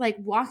people are like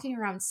walking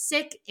around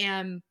sick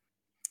and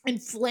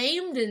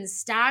inflamed and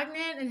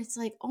stagnant, and it's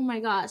like, oh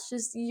my gosh,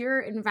 just your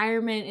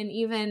environment, and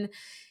even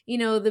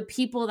the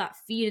people that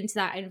feed into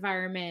that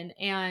environment.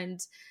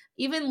 And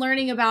even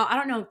learning about, I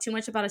don't know too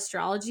much about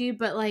astrology,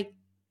 but like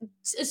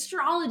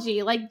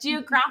astrology, like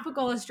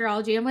geographical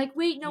astrology. I'm like,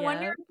 wait, no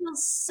wonder Yep. it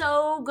feels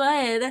so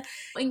good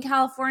in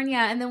California.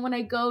 And then when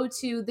I go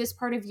to this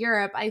part of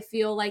Europe, I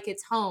feel like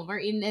it's home. Or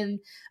in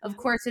of Yep.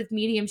 course, with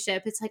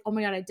mediumship, it's like, oh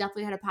my God, I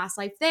definitely had a past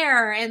life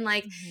there. And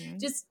like,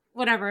 just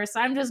whatever. So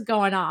I'm just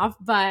going off.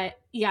 But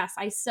yes,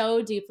 I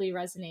so deeply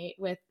resonate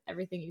with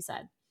everything you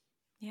said.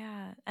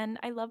 Yeah. And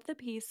I love the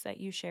piece that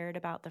you shared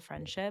about the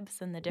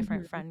friendships and the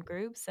different Mhm. friend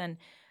groups. And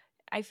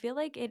I feel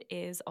like it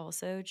is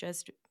also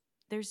just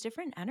there's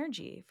different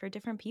energy for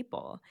different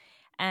people.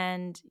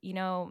 And,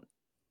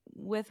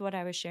 with what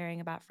I was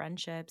sharing about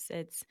friendships,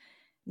 it's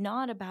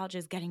not about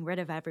just getting rid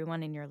of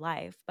everyone in your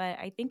life, but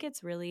I think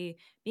it's really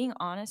being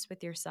honest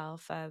with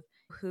yourself of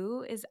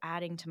who is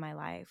adding to my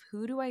life?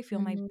 Who do I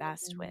feel my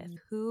best with?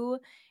 Mhm. Who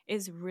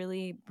is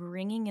really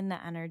bringing in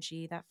the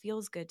energy that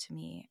feels good to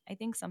me? I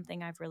think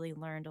something I've really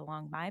learned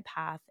along my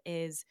path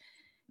is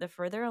the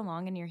further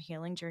along in your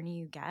healing journey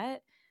you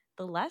get,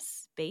 the less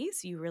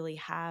space you really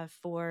have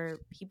for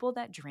people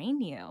that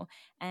drain you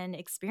and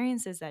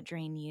experiences that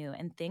drain you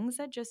and things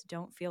that just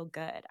don't feel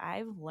good.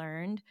 I've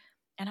learned,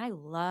 and I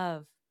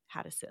love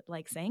how to sit,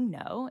 like saying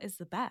no is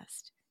the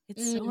best.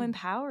 It's so Mm.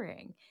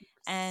 empowering.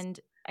 And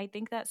I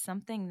think that's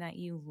something that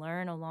you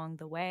learn along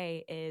the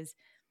way is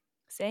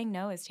saying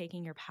no is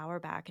taking your power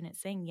back and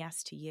it's saying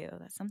yes to you.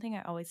 That's something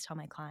I always tell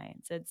my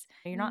clients. It's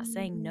you're not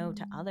saying no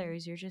to Mm.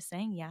 others, you're just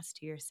saying yes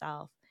to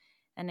yourself.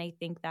 And I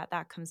think that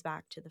that comes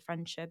back to the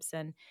friendships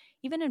and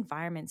even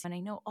environments. And I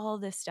know all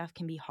this stuff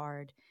can be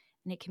hard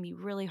and it can be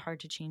really hard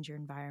to change your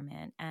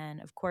environment.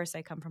 And of course,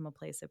 I come from a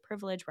place of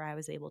privilege where I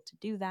was able to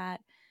do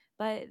that.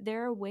 But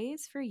there are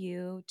ways for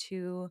you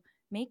to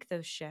make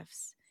those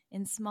shifts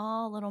in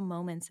small little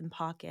moments and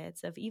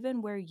pockets of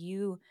even where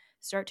you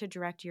start to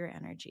direct your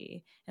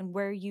energy and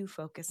where you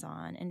focus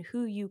on and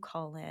who you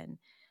call in.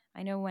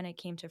 I know when it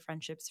came to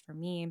friendships for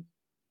me,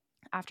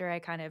 after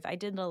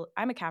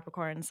I'm a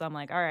Capricorn, so I'm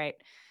like, all right,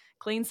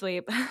 clean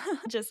sweep.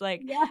 Just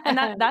like, and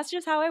Yes. that's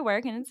just how I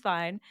work and it's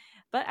fine.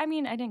 But I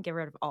mean, I didn't get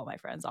rid of all my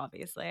friends,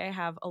 obviously. I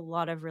have a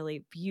lot of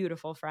really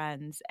beautiful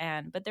friends.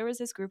 But there was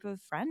this group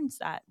of friends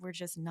that were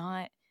just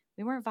not,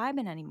 we weren't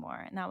vibing anymore.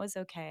 And that was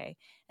okay.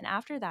 And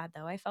after that,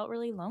 though, I felt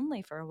really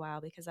lonely for a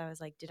while because I was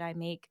like, did I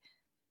make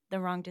the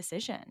wrong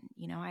decision?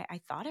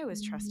 I thought I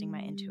was trusting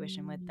my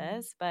intuition with Mm.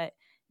 this, but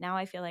now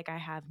I feel like I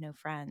have no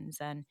friends.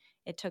 And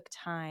it took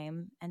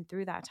time. And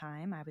through that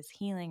time, I was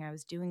healing, I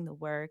was doing the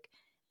work.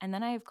 And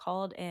then I have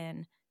called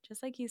in,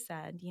 just like you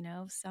said,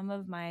 some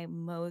of my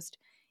most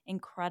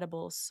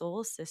incredible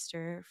soul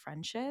sister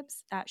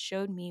friendships that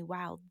showed me,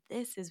 wow,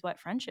 this is what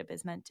friendship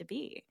is meant to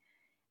be.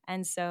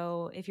 And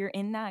so if you're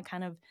in that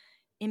kind of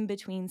in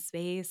between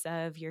space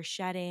of you're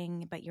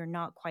shedding, but you're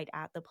not quite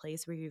at the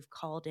place where you've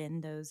called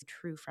in those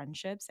true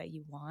friendships that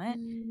you want,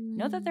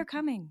 know that Mm. they're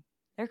coming.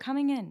 They're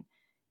coming in.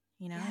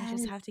 You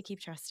just Yes. have to keep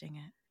trusting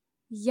it.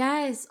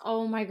 Yes.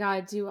 Oh my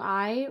God. Do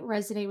I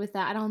resonate with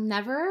that? And I'll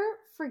never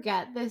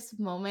forget this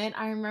moment.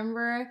 I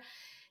remember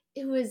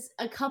it was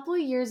a couple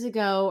of years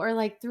ago or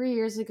like 3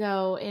 years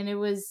ago. And it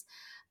was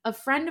a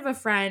friend of a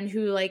friend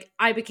who like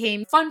I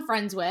became fun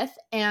friends with.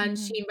 And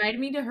Mm-hmm. she invited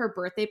me to her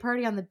birthday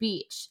party on the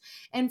beach.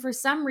 And for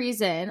some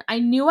reason, I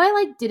knew I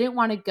like didn't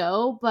want to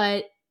go,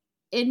 but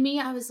in me,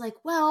 I was like,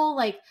 well,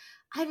 like,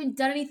 I haven't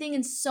done anything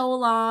in so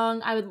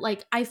long.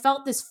 I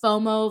felt this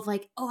FOMO of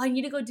like, oh, I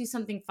need to go do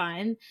something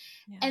fun.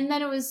 Yeah. And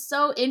then it was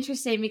so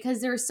interesting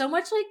because there was so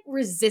much like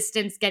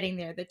resistance getting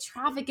there. The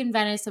traffic in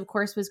Venice, of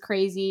course, was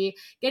crazy.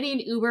 Getting an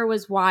Uber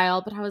was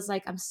wild, but I was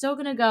like, I'm still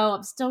going to go.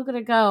 I'm still going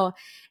to go.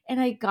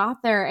 And I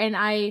got there and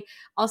I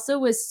also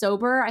was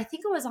sober. I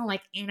think it was on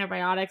like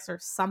antibiotics or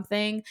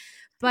something,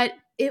 but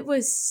it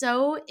was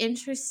so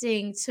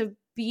interesting to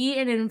be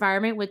in an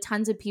environment with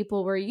tons of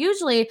people where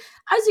usually,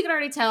 as you can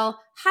already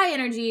tell, high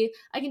energy.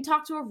 I can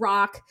talk to a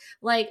rock.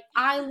 Like,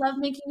 I love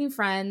making new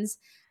friends.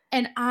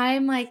 And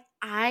I'm like,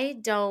 I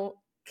don't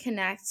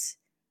connect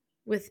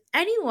with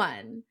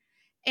anyone.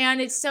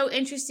 And it's so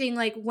interesting,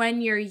 like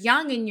when you're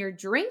young and you're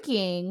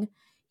drinking,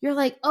 you're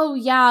like, oh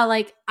yeah,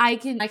 like I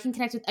can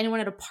connect with anyone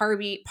at a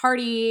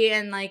party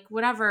and like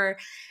whatever.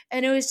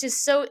 And it was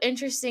just so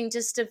interesting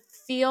just to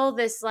feel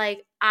this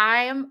like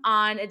I am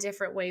on a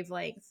different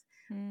wavelength.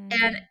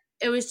 And Mm.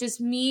 it was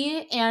just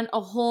me and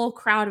a whole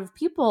crowd of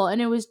people.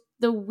 And it was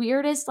the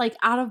weirdest, like,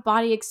 out of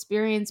body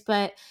experience.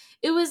 But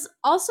it was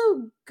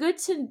also good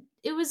to,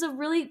 it was a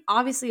really,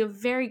 obviously, a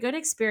very good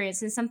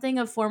experience. And something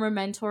a former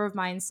mentor of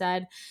mine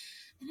said.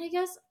 And I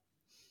guess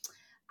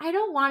I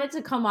don't want it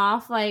to come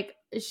off like,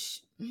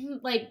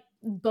 like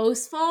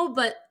boastful,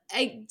 but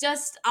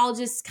I'll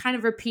just kind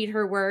of repeat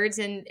her words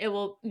and it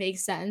will make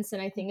sense.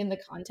 And I think in the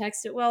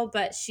context it will.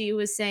 But she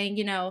was saying,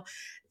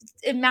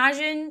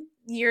 imagine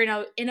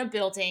you're in a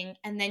building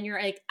and then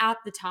you're like at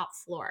the top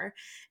floor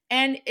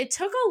and it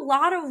took a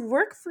lot of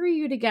work for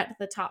you to get to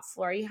the top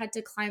floor. You had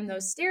to climb Yeah.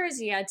 those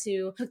stairs, you had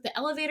to took the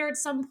elevator at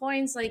some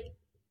points, like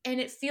and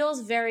it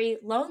feels very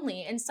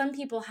lonely. And some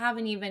people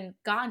haven't even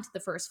gotten to the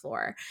first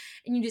floor.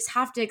 And you just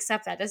have to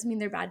accept that. Doesn't mean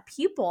they're bad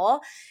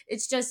people.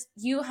 It's just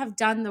you have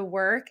done the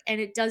work, and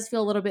it does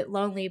feel a little bit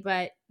lonely,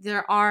 but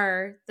there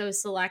are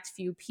those select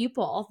few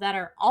people that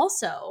are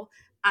also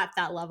at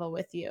that level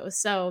with you.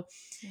 So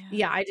Yeah.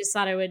 yeah, I just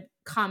thought I would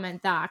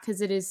comment that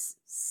because it's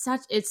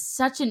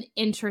such an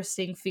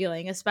interesting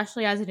feeling,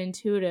 especially as an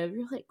intuitive.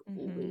 You're like,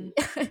 Mm-hmm. "Wait,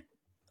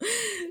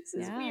 this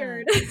is Yeah.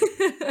 weird."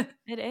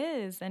 It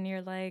is. And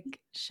you're like,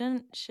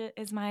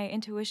 is my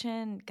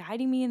intuition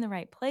guiding me in the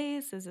right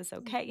place? Is this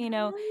okay?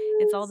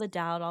 It's all Yes. the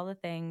doubt, all the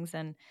things.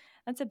 And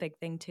that's a big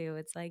thing too.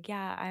 It's like,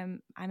 yeah,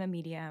 I'm a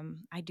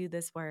medium. I do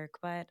this work,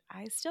 but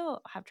I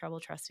still have trouble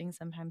trusting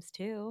sometimes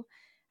too.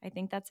 I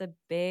think that's a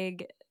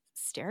big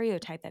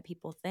stereotype that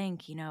people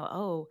think,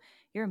 oh,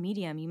 you're a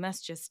medium. You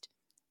must just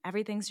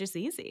everything's just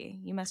easy.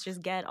 You must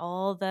just get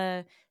all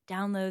the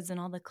downloads and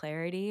all the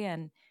clarity.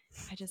 And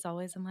I just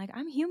always am like,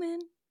 I'm human.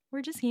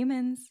 We're just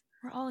humans.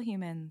 We're all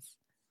humans.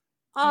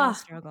 We all Oh,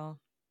 struggle.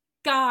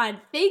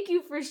 God, thank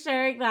you for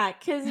sharing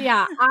that. Cause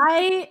yeah,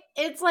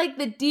 it's like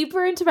the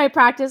deeper into my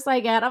practice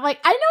I get, I'm like,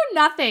 I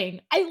know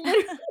nothing. I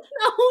literally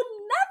know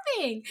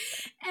nothing.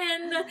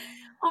 And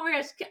oh my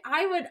gosh,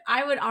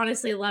 I would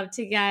honestly love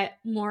to get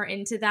more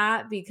into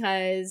that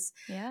because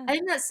Yeah. I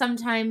think that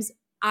sometimes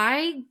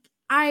I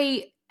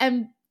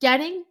am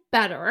getting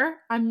better.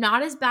 I'm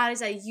not as bad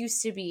as I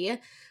used to be,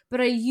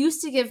 but I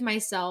used to give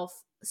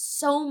myself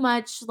so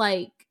much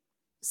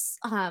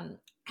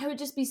I would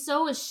just be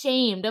so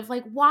ashamed of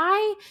like,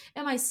 why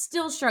am I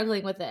still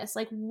struggling with this?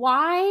 Like,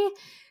 why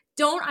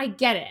don't I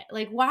get it?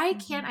 Like, why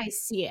can't Mhm. I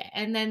see it?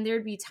 And then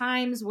there'd be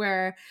times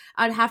where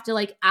I'd have to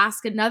like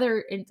ask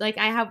another, like,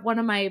 I have one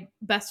of my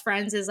best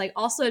friends is like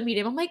also a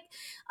medium. I'm like,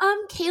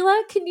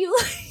 Kayla, can you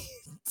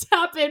like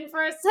tap in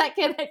for a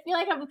second? I feel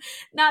like I'm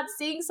not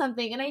seeing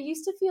something. And I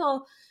used to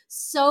feel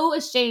so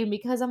ashamed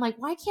because I'm like,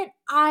 why can't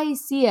I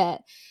see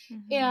it?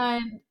 Mhm.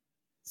 And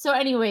so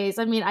anyways,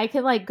 I mean, I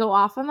could like go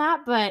off on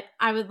that, but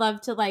I would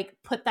love to like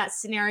put that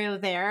scenario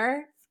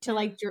there to Yeah.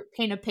 like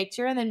paint a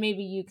picture, and then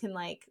maybe you can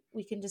like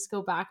we can just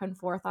go back and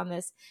forth on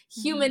this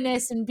Mhm.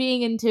 humanness and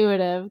being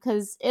intuitive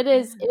because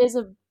Yeah. it is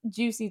a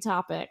juicy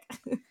topic.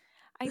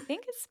 I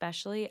think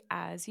especially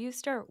as you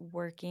start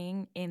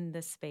working in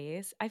the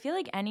space, I feel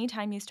like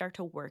anytime you start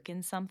to work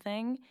in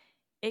something,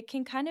 it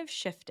can kind of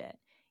shift it.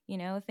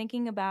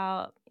 Thinking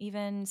about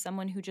even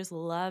someone who just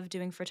loved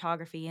doing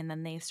photography and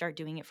then they start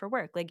doing it for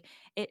work. Like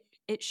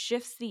it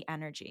shifts the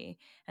energy.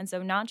 And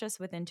so not just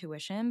with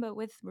intuition, but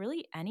with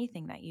really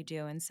anything that you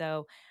do. And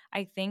so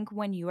I think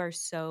when you are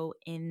so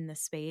in the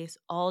space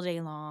all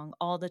day long,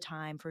 all the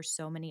time for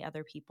so many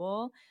other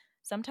people,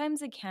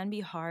 sometimes it can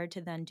be hard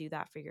to then do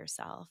that for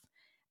yourself.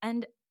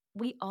 And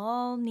we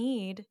all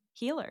need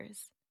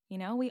healers.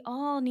 We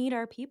all need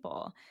our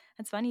people.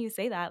 It's funny you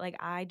say that. Like,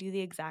 I do the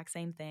exact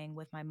same thing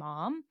with my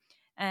mom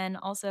and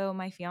also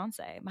my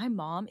fiance. My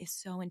mom is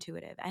so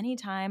intuitive.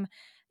 Anytime,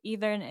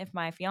 even if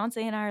my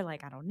fiance and I are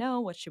like, I don't know,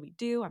 what should we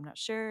do? I'm not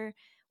sure.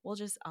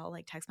 I'll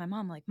like text my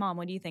mom, like, Mom,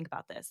 what do you think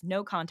about this?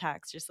 No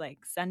contacts, just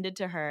like send it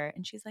to her.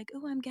 And she's like,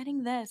 Oh, I'm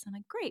getting this. I'm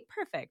like, Great,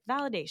 perfect,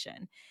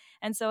 validation.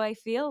 And so I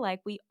feel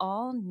like we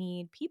all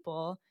need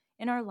people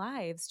in our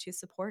lives to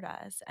support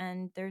us.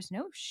 And there's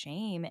no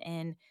shame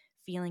in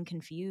feeling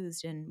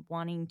confused and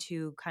wanting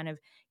to kind of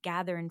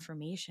gather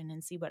information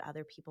and see what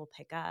other people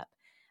pick up.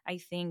 I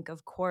think,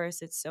 of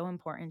course, it's so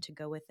important to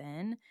go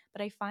within,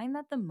 but I find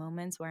that the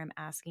moments where I'm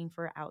asking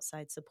for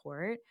outside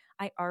support,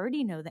 I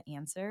already know the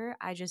answer.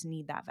 I just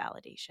need that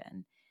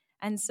validation.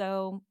 And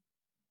so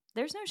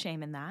there's no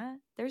shame in that.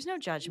 There's no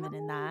judgment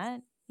in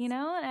that,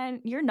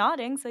 and you're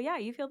nodding. So, yeah,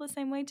 you feel the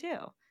same way too.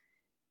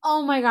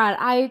 Oh my God,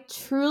 I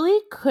truly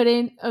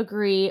couldn't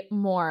agree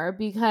more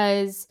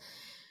because,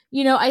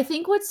 I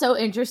think what's so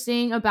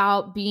interesting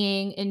about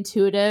being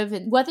intuitive,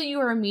 and whether you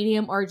are a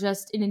medium or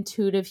just an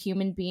intuitive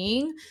human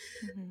being,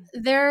 Hmm.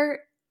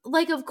 they're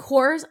like, of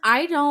course,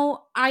 I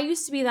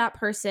used to be that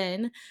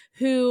person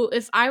who,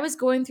 if I was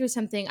going through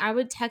something, I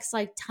would text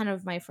like 10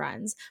 of my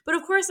friends. But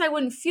of course, I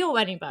wouldn't feel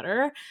any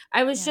better.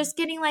 I was Yeah. just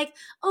getting like,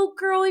 oh,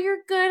 girl,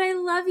 you're good. I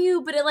love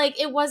you. But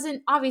it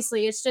wasn't,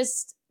 obviously, it's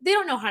just, they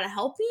don't know how to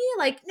help me.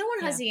 Like, no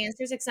one has Yeah. the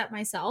answers except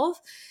myself.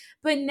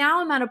 But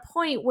now I'm at a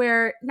point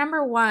where,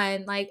 number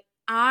one, like,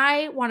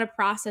 I want to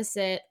process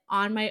it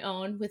on my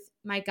own with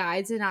my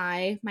guides and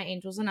my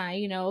angels and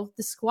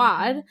the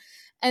squad, Hmm.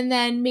 and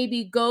then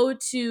maybe go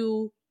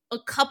to a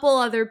couple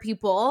other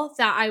people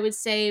that I would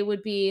say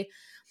would be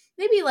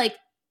maybe like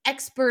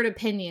expert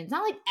opinions,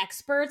 not like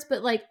experts,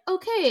 but like,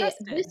 okay,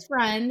 Trusted. this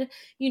friend,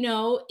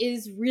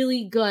 is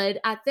really good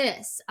at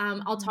this.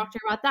 I'll Hmm. talk to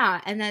her about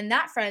that. And then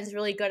that friend's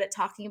really good at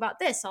talking about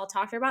this. So I'll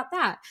talk to her about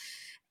that.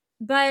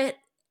 But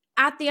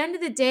at the end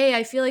of the day,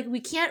 I feel like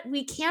we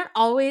can't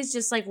always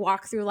just like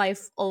walk through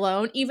life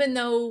alone, even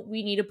though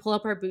we need to pull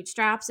up our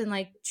bootstraps and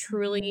like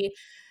Hmm. truly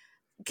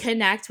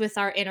connect with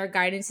our inner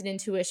guidance and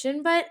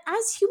intuition. But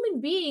as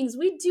human beings,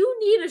 we do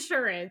need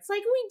assurance.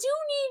 Like, we do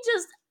need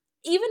just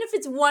even if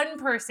it's one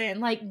person,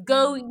 like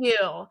go Yeah.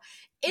 you.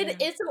 Yeah.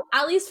 It's,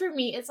 at least for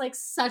me, it's like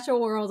such a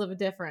world of a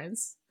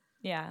difference.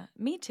 Yeah,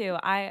 me too.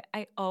 I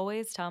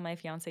always tell my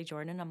fiance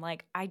Jordan, I'm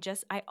like, I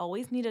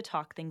always need to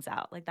talk things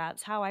out. Like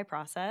that's how I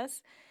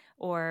process,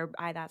 or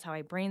I that's how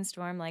I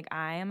brainstorm. Like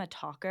I am a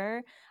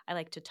talker. I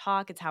like to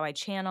talk. It's how I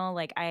channel.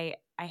 Like I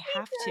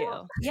have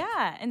to.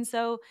 Yeah. And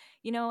so,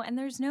 and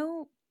there's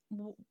no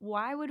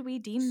why would we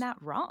deem that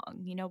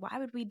wrong? Why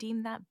would we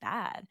deem that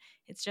bad?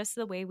 It's just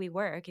the way we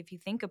work. If you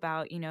think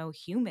about,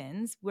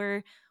 humans,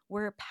 we're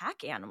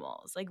pack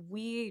animals. Like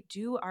we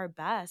do our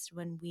best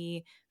when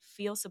we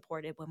feel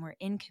supported, when we're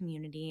in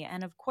community.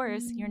 And of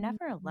course, you're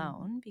never Mhm.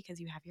 alone because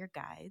you have your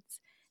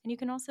guides and you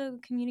can also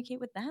communicate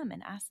with them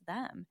and ask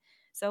them.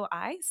 So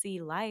I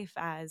see life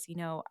as,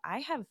 I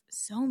have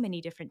so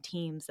many different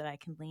teams that I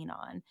can lean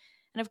on.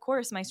 And of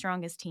course, my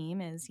strongest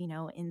team is,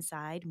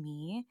 inside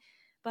me,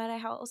 but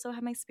also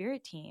have my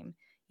spirit team.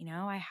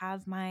 I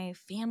have my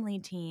family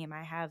team.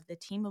 I have the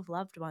team of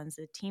loved ones,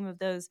 the team of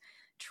those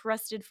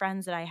trusted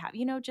friends that I have.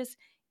 Just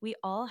we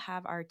all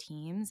have our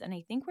teams. And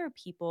I think where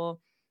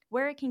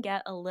it can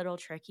get a little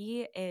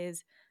tricky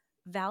is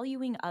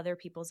valuing other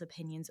people's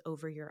opinions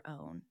over your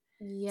own.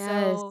 So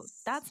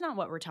Yes. that's not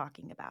what we're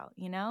talking about.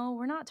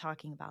 We're not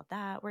talking about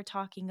that. We're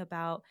talking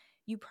about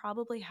you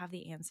probably have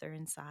the answer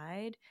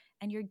inside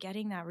and you're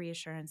getting that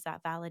reassurance,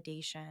 that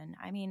validation.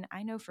 I mean,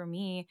 I know for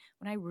me,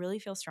 when I really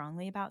feel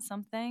strongly about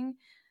something,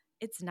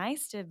 it's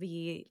nice to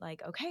be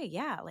like, okay,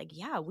 yeah, like,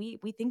 yeah, we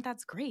think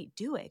that's great.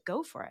 Do it.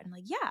 Go for it. I'm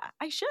like, yeah,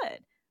 I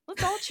should.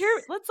 Let's all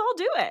cheer. Let's all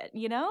do it,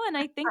 And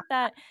I think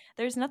that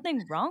there's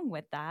nothing wrong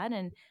with that.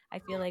 And I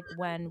feel like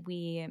when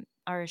we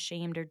are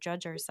ashamed or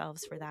judge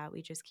ourselves for that,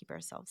 we just keep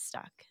ourselves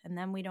stuck and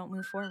then we don't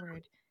move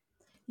forward.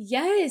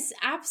 Yes,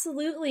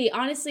 absolutely.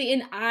 Honestly,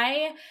 and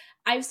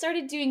I've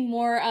started doing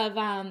more of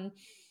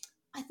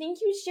I think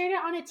you shared it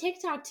on a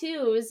TikTok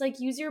too. It was like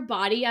use your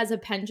body as a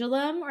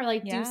pendulum or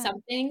like do Yeah.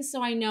 something.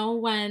 So I know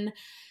when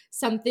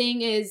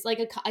something is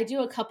like I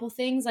do a couple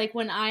things like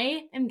when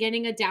I am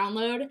getting a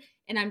download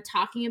and I'm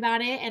talking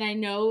about it and I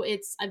know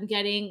I'm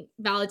getting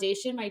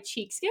validation, my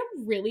cheeks get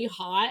really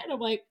hot and I'm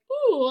like,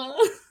 ooh,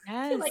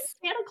 I feel like Yes.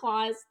 Santa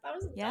Claus. That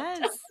was a dumb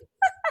joke.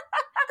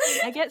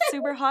 Yes. I get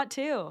super hot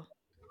too.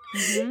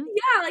 Mm-hmm.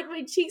 Yeah, like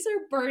my cheeks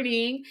are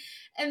burning.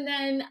 And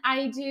then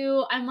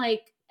I'm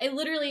like, I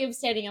literally am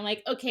standing. I'm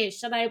like, okay,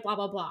 should I blah,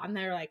 blah, blah? And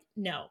they're like,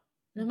 no.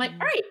 And I'm like,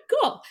 Mm-hmm. all right,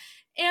 cool.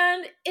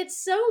 And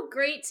it's so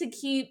great to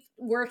keep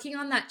working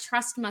on that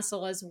trust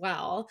muscle as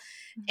well.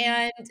 Mm-hmm.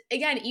 And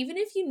again, even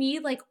if you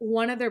need like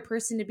one other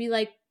person to be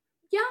like,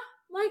 yeah,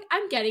 like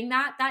I'm getting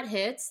that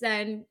hits,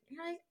 then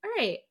you're like, all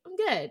right, I'm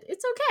good.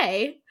 It's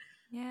okay.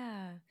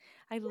 Yeah.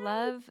 I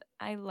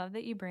love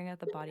that you bring up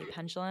the body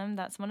pendulum.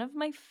 That's one of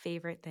my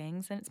favorite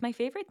things and it's my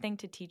favorite thing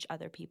to teach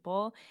other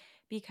people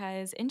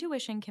because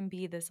intuition can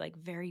be this like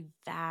very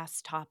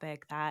vast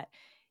topic that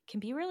can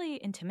be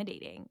really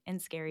intimidating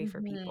and scary for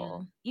Hmm.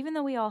 people. Even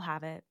though we all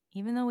have it,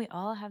 even though we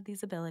all have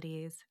these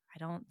abilities. I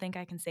don't think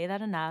I can say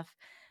that enough.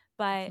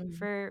 But Hmm.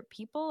 for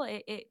people,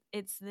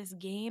 it's this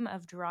game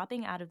of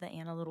dropping out of the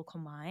analytical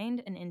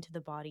mind and into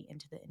the body,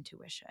 into the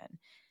intuition.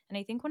 And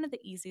I think one of the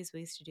easiest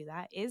ways to do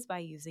that is by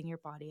using your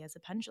body as a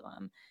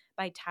pendulum,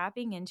 by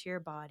tapping into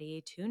your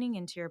body, tuning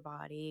into your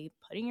body,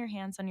 putting your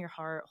hands on your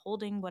heart,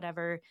 holding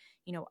whatever,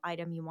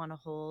 item you want to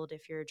hold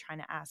if you're trying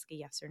to ask a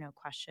yes or no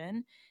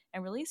question,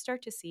 and really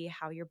start to see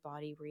how your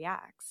body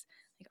reacts.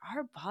 Like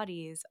our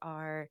bodies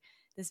are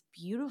this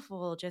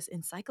beautiful just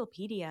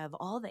encyclopedia of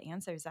all the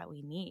answers that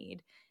we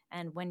need.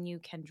 And when you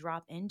can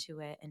drop into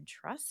it and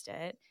trust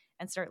it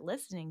and start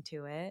listening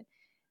to it,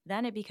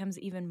 then it becomes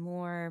even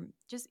more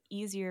just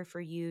easier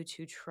for you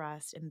to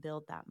trust and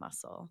build that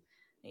muscle.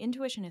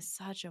 Intuition is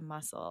such a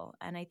muscle.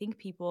 And I think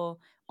people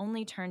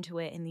only turn to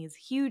it in these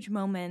huge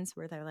moments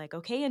where they're like,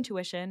 okay,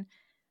 intuition,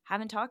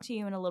 haven't talked to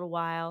you in a little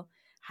while,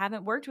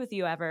 haven't worked with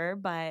you ever,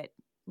 but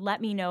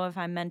let me know if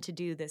I'm meant to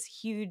do this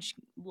huge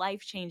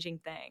life changing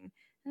thing.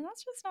 And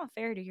that's just not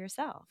fair to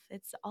yourself.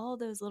 It's all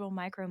those little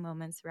micro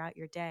moments throughout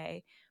your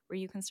day where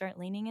you can start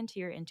leaning into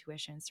your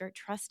intuition, start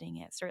trusting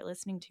it, start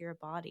listening to your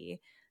body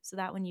so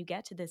that when you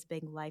get to this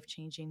big life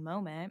changing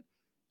moment,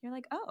 you're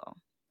like, oh,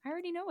 I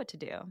already know what to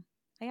do.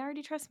 I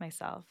already trust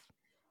myself.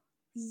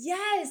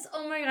 Yes.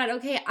 Oh my God.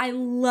 Okay. I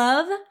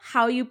love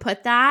how you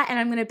put that. And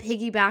I'm going to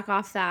piggyback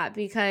off that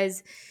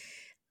because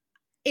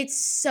it's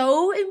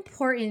so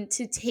important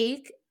to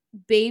take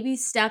baby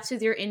steps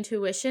with your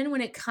intuition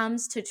when it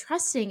comes to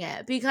trusting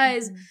it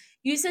because Mm-hmm.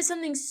 you said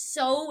something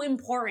so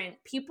important.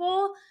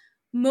 People,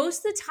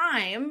 most of the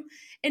time,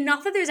 and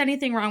not that there's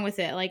anything wrong with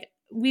it, like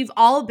we've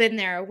all been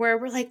there where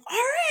we're like, all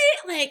right,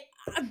 like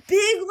a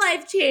big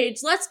life change.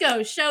 Let's go,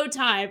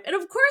 showtime. And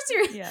of course,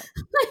 you're Yeah.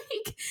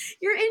 like,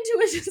 your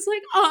intuition's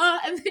like,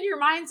 and then your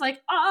mind's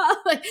like,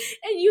 and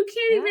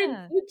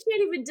Yeah. you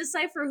can't even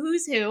decipher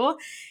who's who.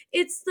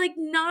 It's like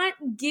not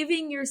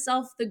giving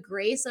yourself the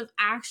grace of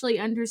actually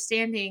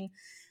understanding.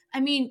 I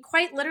mean,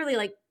 quite literally,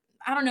 like,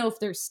 I don't know if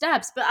there's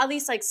steps, but at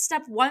least like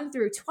step 1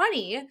 through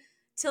 20,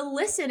 to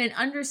listen and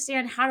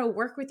understand how to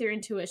work with your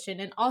intuition.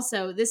 And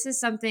also, this is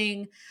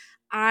something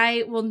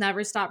I will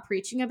never stop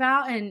preaching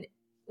about, and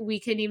we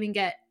can even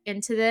get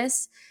into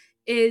this,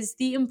 is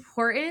the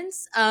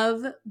importance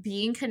of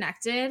being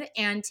connected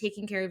and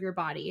taking care of your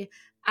body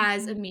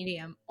as a Mhm.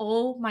 medium.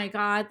 Oh my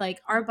God,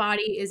 like our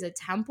body is a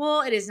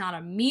temple. It is not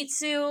a meat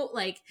suit.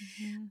 Like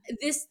Mhm.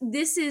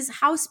 this is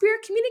how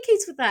spirit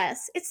communicates with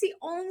us. It's the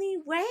only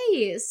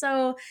way.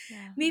 So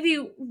Yeah. maybe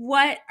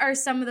what are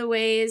some of the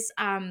ways,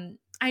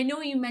 I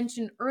know you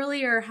mentioned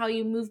earlier how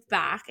you moved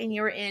back and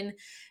you were in,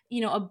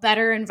 a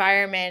better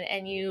environment,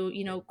 and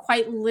you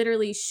quite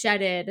literally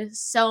shedded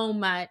so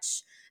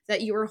much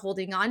that you were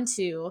holding on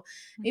to.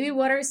 Maybe Mhm.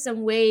 what are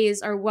some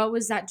ways, or what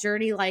was that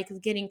journey like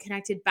of getting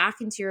connected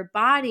back into your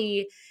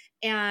body,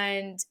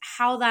 and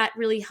how that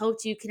really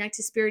helped you connect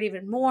to spirit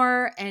even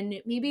more,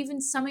 and maybe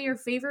even some of your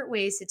favorite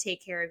ways to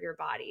take care of your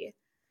body?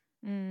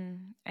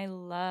 I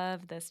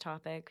love this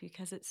topic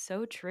because it's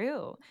so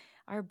true.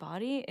 Our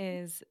body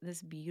is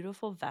this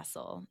beautiful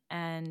vessel.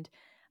 And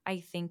I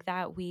think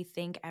that we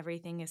think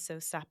everything is so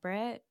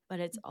separate, but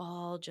it's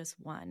all just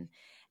one.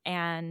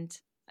 And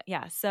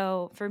yeah,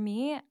 so for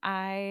me,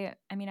 I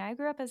mean, I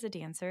grew up as a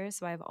dancer,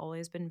 so I've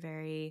always been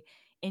very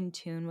in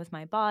tune with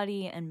my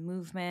body and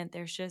movement.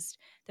 There's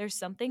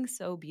something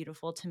so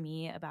beautiful to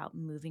me about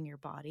moving your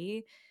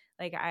body.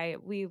 Like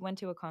we went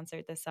to a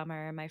concert this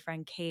summer and my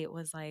friend Kate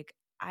was like,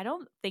 I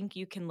don't think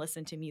you can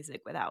listen to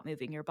music without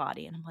moving your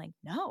body. And I'm like,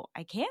 no,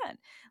 I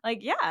can't. Like,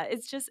 yeah,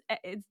 it's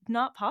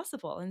not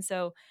possible. And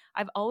so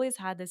I've always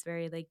had this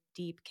very like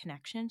deep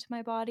connection to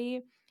my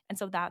body. And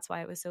so that's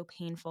why it was so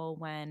painful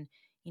when,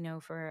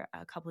 for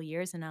a couple of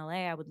years in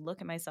LA, I would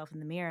look at myself in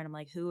the mirror and I'm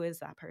like, who is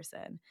that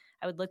person?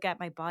 I would look at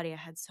my body. I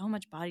had so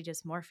much body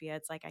dysmorphia.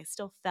 It's like I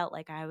still felt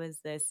like I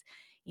was this,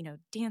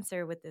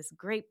 dancer with this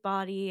great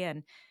body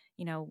and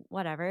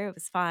whatever, it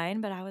was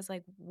fine. But I was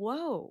like,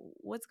 whoa,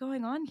 what's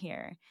going on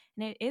here?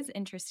 And it is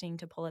interesting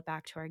to pull it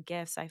back to our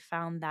gifts. I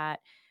found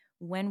that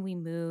when we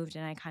moved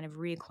and I kind of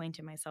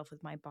reacquainted myself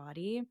with my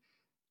body,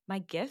 my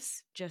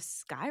gifts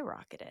just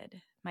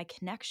skyrocketed. My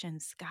connection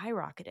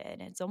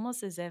skyrocketed. It's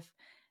almost as if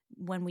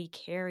when we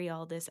carry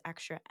all this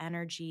extra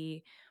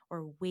energy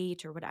or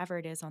weight or whatever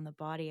it is on the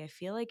body, I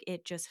feel like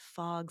it just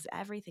fogs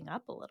everything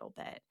up a little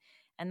bit.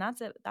 And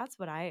that's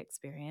what I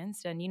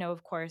experienced. And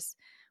of course,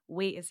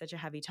 weight is such a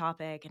heavy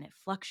topic and it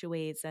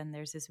fluctuates and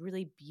there's this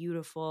really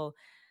beautiful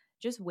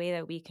just way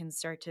that we can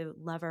start to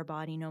love our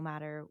body no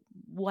matter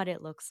what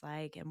it looks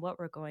like and what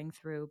we're going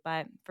through.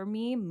 But for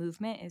me,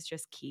 movement is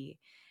just key.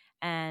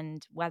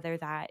 And whether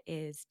that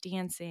is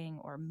dancing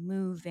or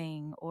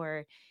moving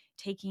or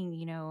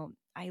taking,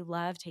 I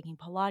love taking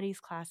Pilates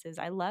classes.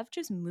 I love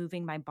just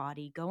moving my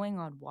body, going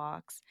on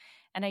walks.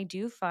 And I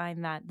do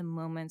find that the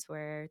moments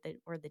or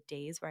the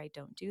days where I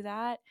don't do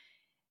that,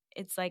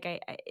 it's like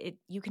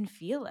you can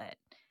feel it.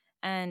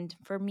 And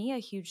for me, a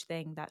huge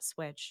thing that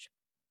switched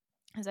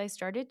as I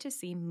started to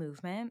see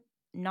movement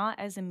not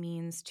as a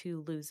means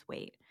to lose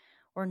weight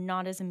or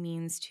not as a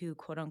means to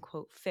quote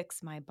unquote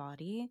fix my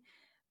body,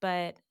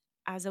 but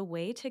as a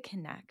way to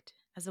connect,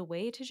 as a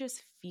way to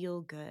just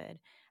feel good,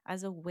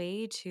 as a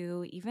way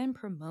to even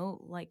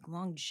promote like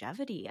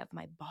longevity of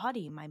my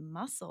body, my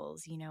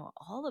muscles,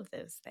 all of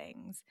those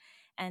things.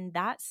 And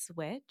that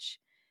switch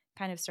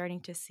kind of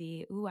starting to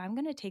see, ooh, I'm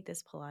going to take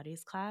this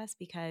Pilates class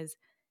because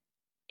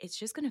it's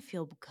just going to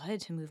feel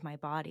good to move my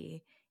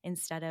body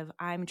instead of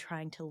I'm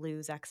trying to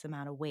lose X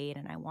amount of weight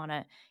and I want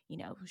to,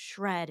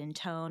 shred and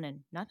tone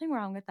and nothing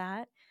wrong with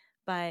that.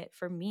 But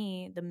for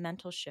me, the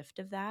mental shift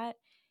of that,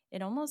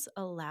 it almost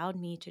allowed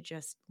me to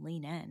just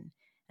lean in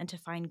and to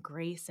find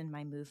grace in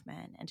my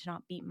movement and to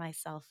not beat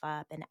myself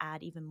up and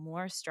add even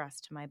more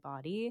stress to my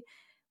body,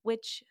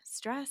 which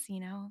stress,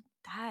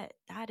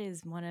 that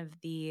is one of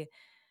the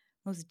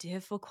most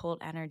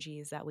difficult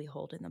energies that we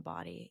hold in the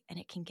body. And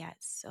it can get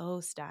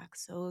so stuck,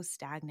 so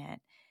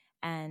stagnant.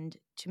 And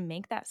to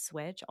make that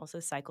switch, also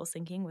cycle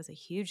syncing was a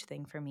huge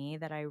thing for me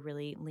that I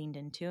really leaned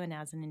into. And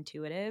as an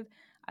intuitive,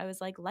 I was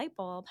like, light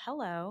bulb,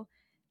 hello.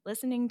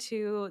 Listening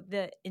to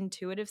the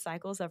intuitive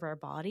cycles of our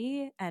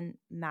body and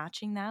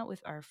matching that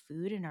with our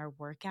food and our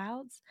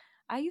workouts.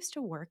 I used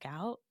to work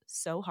out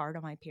so hard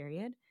on my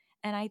period.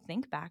 And I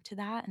think back to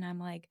that and I'm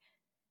like,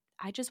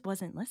 I just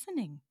wasn't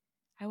listening.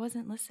 I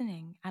wasn't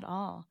listening at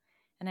all.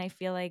 And I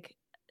feel like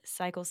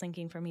cycle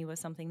syncing for me was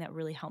something that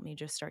really helped me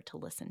just start to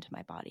listen to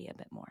my body a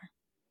bit more.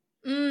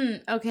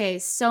 Okay,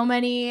 so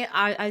many,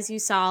 as you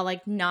saw,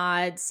 like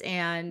nods,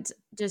 and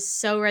just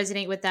so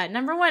resonate with that.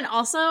 Number one,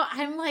 also,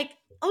 I'm like,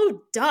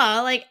 oh,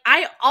 duh. Like,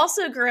 I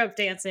also grew up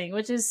dancing,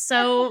 which is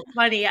so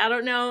funny. I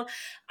don't know.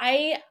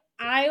 I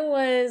I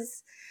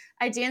was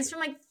I danced from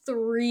like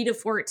 3 to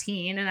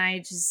 14, and I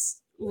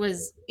just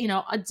was,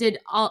 did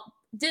all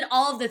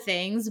of the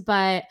things,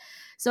 but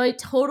so I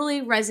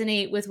totally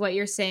resonate with what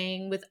you're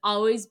saying with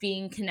always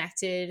being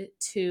connected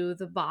to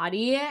the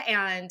body.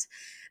 And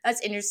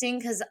that's interesting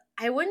because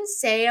I wouldn't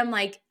say I'm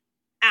like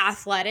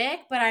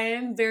athletic, but I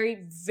am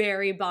very,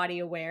 very body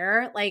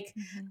aware. Like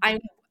Mhm. I'm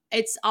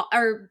it's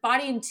or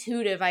body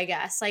intuitive, I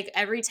guess. Like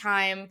every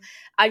time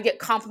I'd get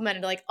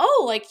complimented, like,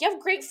 oh, like you have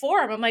great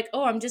form. I'm like,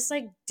 oh, I'm just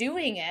like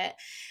doing it.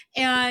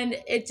 And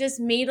it just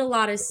made a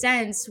lot of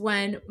sense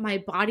when my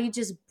body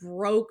just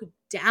broke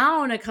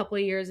down a couple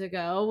of years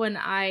ago when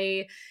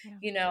I,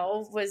 Yeah.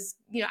 was,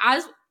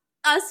 as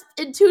us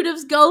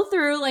intuitives go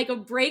through like a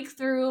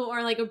breakthrough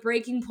or like a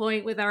breaking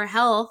point with our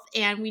health,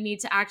 and we need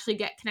to actually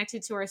get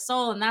connected to our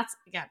soul. And that's,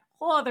 again, a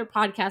whole other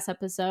podcast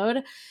episode.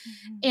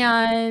 Mm-hmm.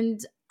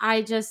 And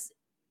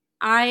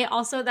I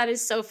also, that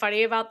is so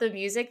funny about the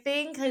music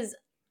thing, because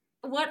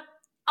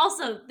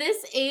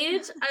this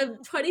age, I'm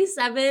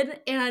 27,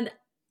 and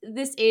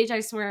this age,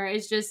 I swear,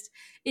 is just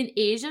an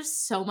age of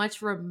so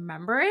much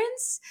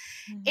remembrance.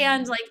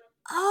 And Mm-hmm. like,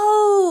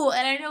 oh,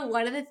 and I know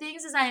one of the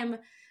things is I'm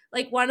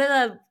like, one of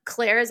the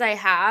clairs I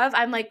have,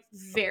 I'm like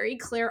very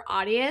clear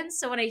audience.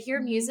 So when I hear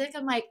Mm-hmm. music,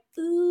 I'm like,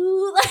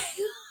 ooh, like,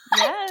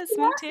 I Yes,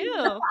 me can't too.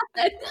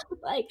 not.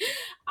 Like,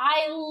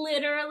 I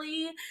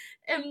literally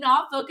am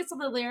not focused on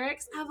the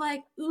lyrics. I'm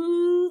like,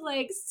 ooh,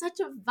 like such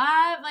a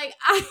vibe. Like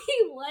I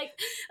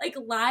like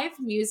live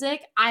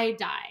music. I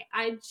die.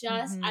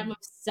 Mm-hmm. I'm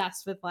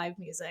obsessed with live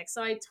music.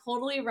 So I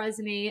totally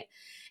resonate.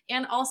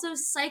 And also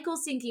cycle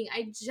syncing.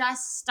 I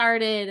just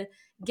started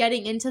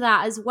getting into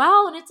that as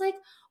well. And it's like,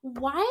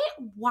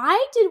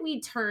 why did we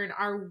turn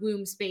our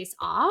womb space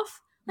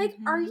off? Like,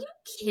 are Mm-hmm. you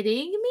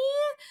kidding me?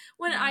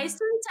 When I Yeah.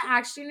 started to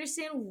actually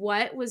understand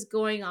what was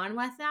going on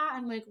with that,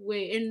 I'm like,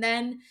 wait. And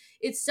then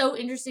it's so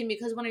interesting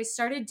because when I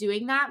started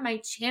doing that, my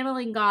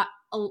channeling got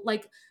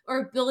or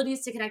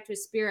abilities to connect with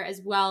spirit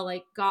as well,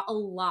 like got a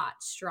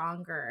lot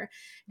stronger.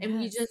 And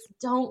we just Yes.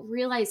 don't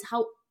realize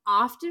how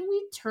often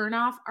we turn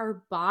off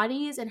our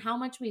bodies and how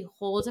much we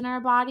hold in our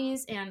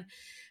bodies. And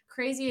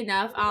crazy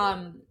enough,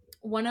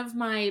 one of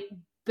my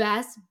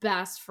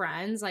best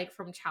friends, like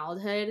from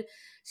childhood,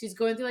 she's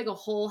going through like a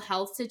whole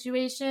health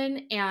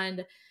situation,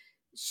 and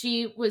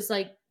she was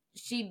like,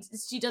 she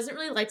doesn't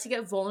really like to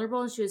get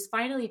vulnerable, and she was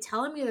finally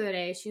telling me the other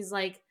day, she's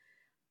like,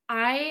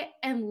 I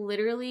am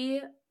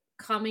literally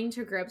coming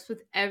to grips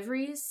with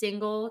every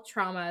single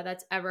trauma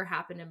that's ever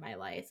happened in my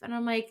life. And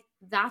I'm like,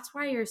 that's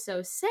why you're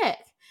so sick.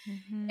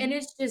 And Mm-hmm.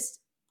 it's just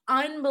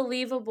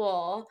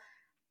unbelievable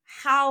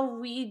how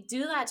we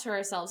do that to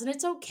ourselves. And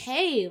it's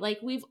okay. Like,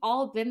 we've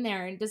all been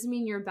there, and it doesn't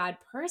mean you're a bad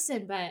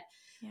person, but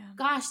Yeah.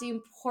 gosh, the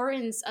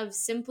importance of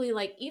simply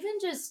like even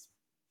just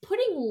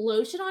putting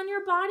lotion on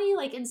your body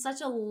like in such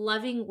a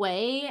loving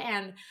way,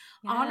 and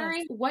Yes.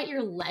 honoring what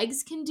your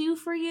legs can do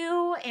for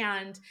you,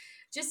 and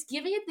just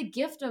giving it the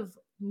gift of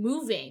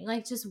moving,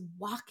 like just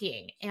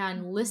walking and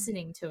Mm-hmm.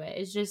 listening to it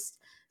is just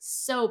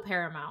so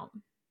paramount.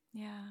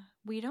 Yeah.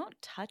 We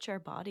don't touch our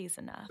bodies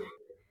enough.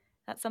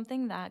 That's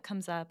something that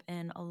comes up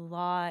in a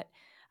lot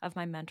of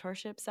my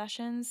mentorship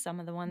sessions, some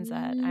of the ones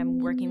that I'm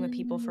working with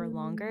people for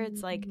longer.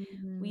 It's like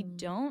we Mm.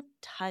 don't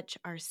touch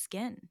our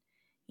skin.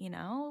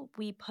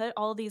 We put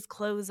all these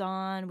clothes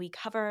on, we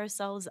cover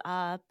ourselves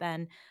up,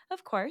 and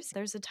of course,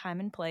 there's a time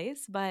and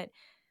place, but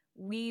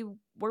we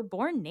were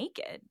born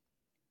naked,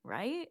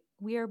 right?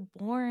 We are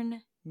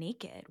born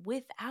naked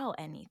without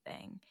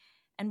anything.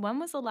 And when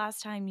was the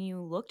last time you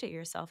looked at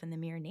yourself in the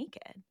mirror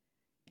naked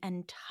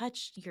and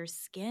touched your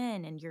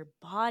skin and your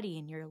body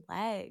and your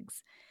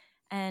legs?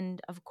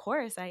 And of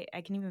course, I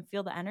can even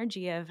feel the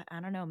energy of, I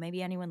don't know,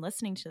 maybe anyone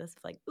listening to this,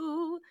 like,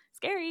 ooh,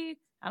 scary.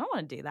 I don't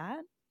want to do that,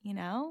 you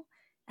know?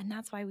 And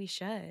that's why we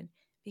should,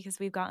 because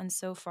we've gotten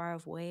so far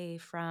away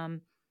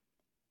from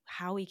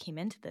how we came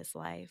into this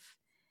life.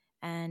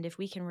 And if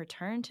we can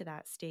return to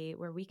that state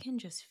where we can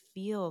just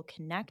feel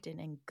connected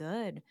and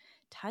good,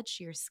 touch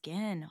your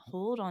skin,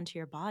 hold onto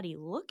your body,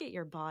 look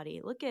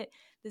at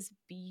this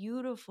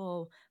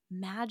beautiful,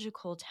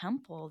 magical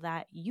temple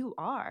that you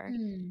are.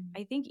 Mm.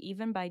 I think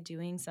even by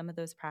doing some of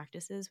those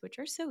practices, which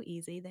are so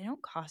easy, they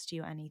don't cost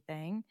you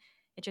anything.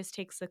 It just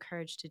takes the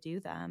courage to do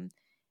them.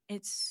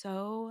 It's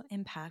so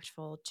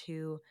impactful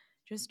to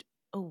just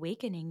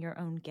awakening your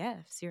own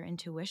gifts, your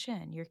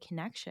intuition, your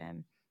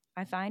connection.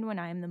 I find when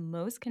I'm the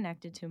most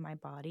connected to my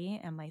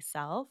body and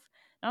myself,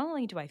 not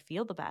only do I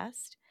feel the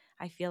best,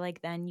 I feel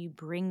like then you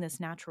bring this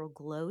natural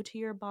glow to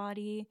your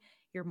body.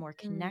 You're more Mm.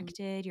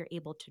 connected. You're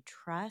able to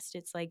trust.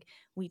 It's like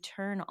we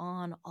turn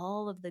on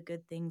all of the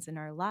good things in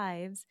our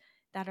lives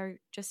that are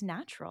just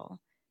natural,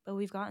 but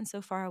we've gotten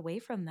so far away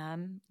from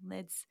them.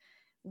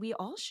 We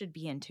all should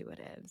be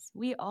intuitives.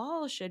 We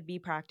all should be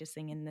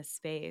practicing in this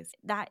space.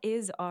 That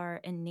is our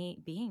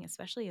innate being,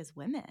 especially as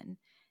women.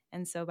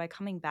 And so by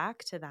coming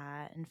back to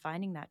that and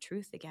finding that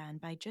truth again,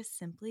 by just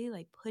simply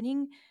like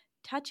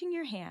touching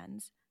your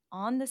hands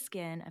on the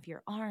skin of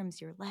your arms,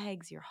 your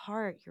legs, your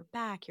heart, your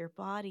back, your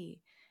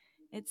body,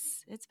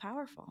 it's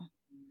powerful.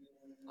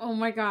 Oh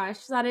my gosh,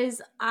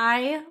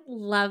 I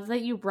love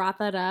that you brought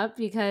that up,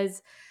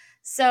 because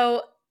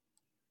so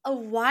a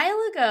while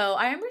ago,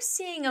 I remember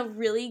seeing a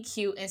really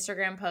cute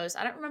Instagram post.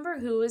 I don't remember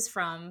who it was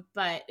from,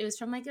 but it was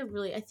from like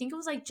I think it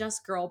was like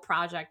Just Girl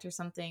Project or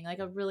something, like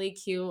a really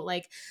cute,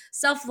 like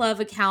self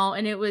love account.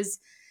 And it was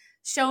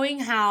showing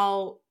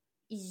how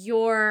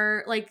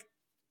your, like,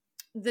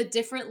 the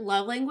different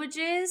love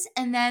languages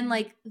and then Mhm.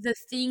 like the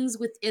things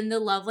within the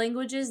love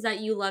languages that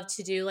you love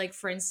to do. Like,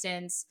 for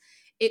instance,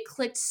 it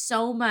clicked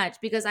so much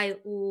because I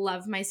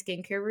love my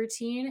skincare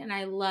routine and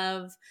I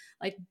love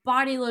like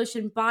body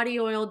lotion, body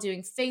oil,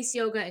 doing face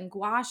yoga and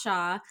gua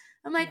sha.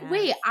 I'm like,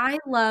 wait, Yes. I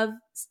love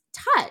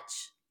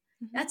touch.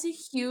 Mhm. That's a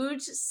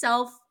huge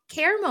self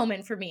care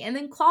moment for me. And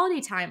then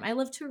quality time. I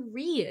love to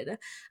read.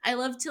 I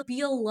love to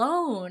be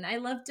alone. I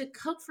love to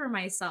cook for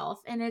myself.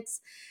 And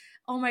it's,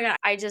 oh my God,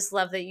 I just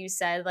love that you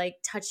said like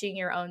touching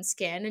your own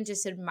skin and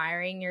just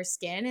admiring your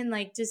skin and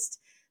like just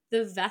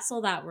the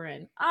vessel that we're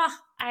in. Ah,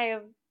 I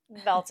am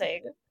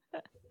melting.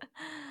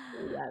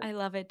 Yes. I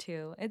love it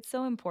too. It's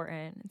so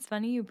important. It's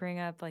funny you bring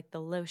up like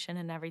the lotion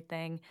and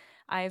everything.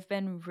 I've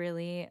been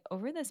really,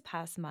 over this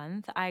past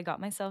month, I got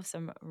myself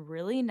some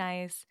really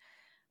nice,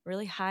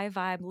 really high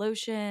vibe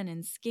lotion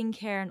and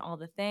skincare and all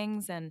the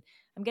things. And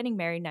I'm getting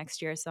married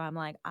next year. So I'm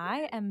like,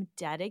 I am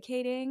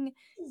dedicating,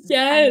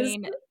 I Yes.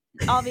 mean,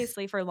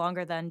 obviously for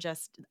longer than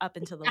just up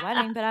until the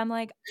wedding, but I'm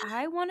like,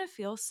 I want to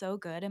feel so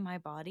good in my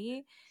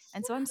body.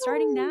 And so I'm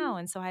starting now.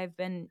 And so I've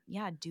been,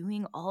 yeah,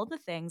 doing all the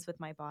things with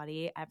my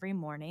body every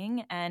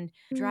morning and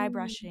dry Mm.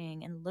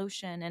 brushing and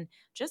lotion and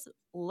just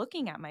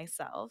looking at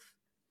myself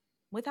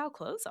without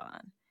clothes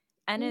on.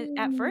 And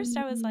at first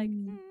I was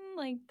Mm.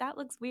 like that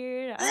looks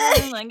weird.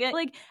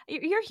 Like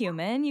you're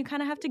human. You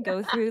kind of have to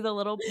go through the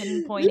little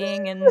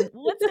pinpointing and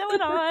what's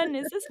going on?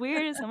 Is this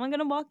weird? Is someone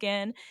gonna walk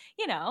in?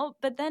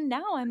 But then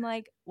now I'm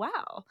like,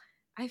 wow,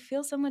 I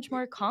feel so much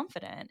more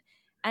confident.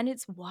 And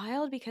it's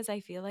wild because I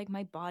feel like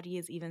my body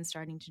is even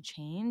starting to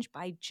change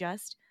by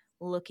just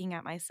looking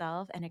at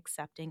myself and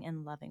accepting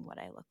and loving what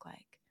I look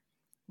like.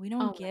 We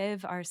don't Oh my,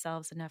 give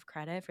ourselves enough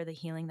credit for the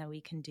healing that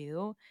we can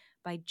do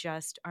by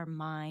just our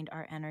mind,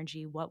 our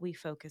energy, what we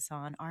focus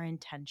on, our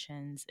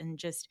intentions, and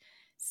just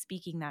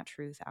speaking that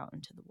truth out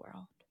into the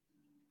world.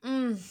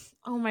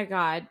 oh my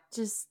God.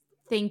 Just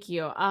thank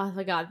you. Oh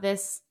my God.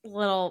 This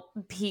little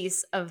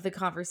piece of the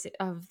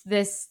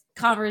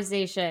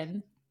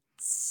conversation,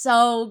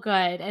 so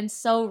good and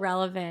so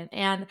relevant.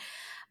 And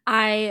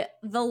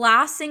the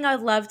last thing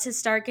I'd love to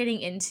start getting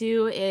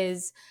into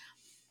is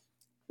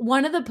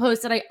one of the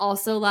posts that I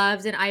also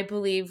loved, and I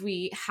believe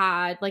we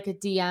had like a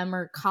DM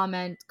or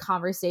comment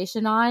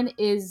conversation on,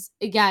 is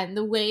again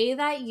the way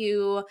that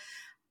you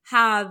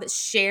have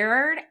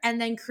shared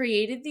and then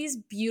created these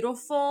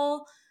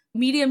beautiful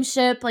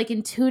mediumship, like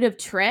intuitive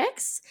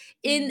tricks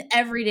in Mhm.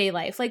 everyday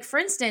life. Like, for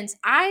instance,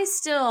 I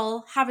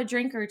still have a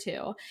drink or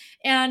two.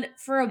 And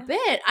for a Yeah.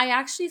 bit, I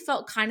actually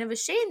felt kind of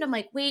ashamed. I'm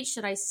like, wait,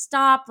 should I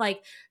stop?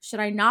 Like, should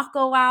I not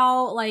go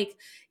out? Like,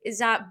 is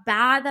that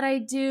bad that I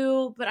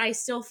do? But I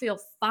still feel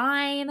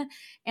fine.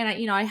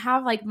 And I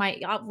have like my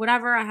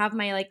whatever, I have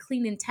my like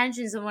clean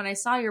intentions. And when I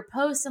saw your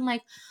post, I'm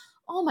like,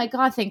 oh my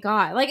God, thank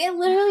God. Like it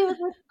literally was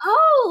like,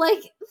 oh,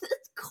 like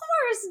of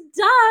course,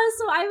 duh.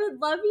 So I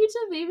would love you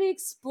to maybe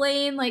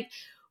explain, like,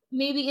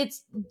 maybe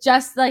it's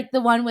just like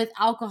the one with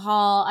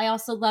alcohol. I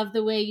also love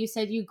the way you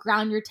said you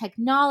ground your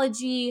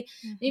technology.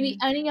 Maybe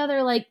Mhm. any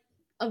other like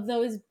of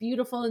those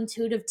beautiful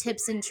intuitive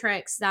tips and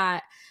tricks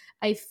that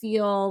I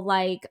feel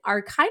like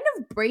are kind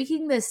of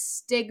breaking this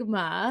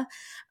stigma,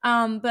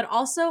 but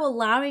also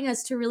allowing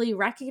us to really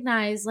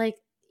recognize, like,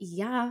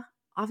 yeah,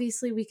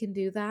 obviously we can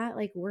do that.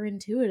 Like, we're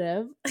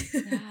intuitive.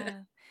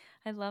 Yeah.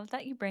 I love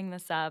that you bring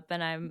this up,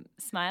 and I'm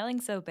smiling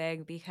so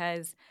big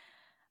because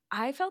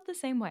I felt the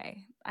same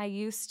way. I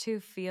used to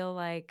feel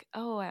like,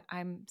 oh,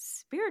 I'm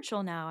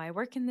spiritual now. I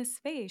work in this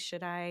space.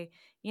 Should I,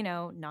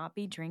 not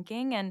be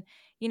drinking? And,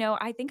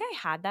 I think I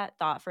had that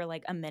thought for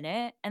like a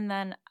minute. And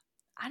then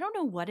I don't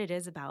know what it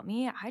is about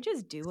me. I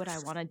just do what I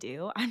want to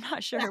do. I'm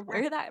not sure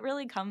where that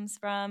really comes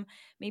from.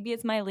 Maybe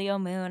it's my Leo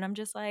moon. I'm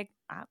just like,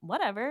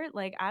 whatever.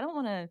 Like, I don't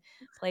want to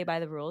play by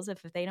the rules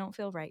if they don't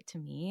feel right to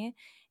me.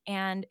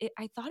 And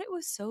I thought it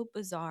was so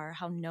bizarre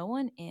how no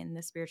one in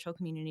the spiritual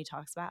community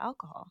talks about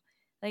alcohol.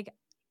 Like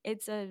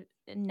it's a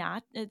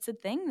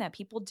thing that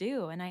people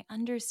do, and I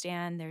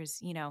understand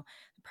there's,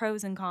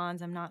 pros and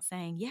cons. I'm not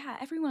saying, yeah,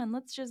 everyone,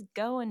 let's just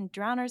go and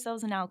drown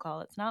ourselves in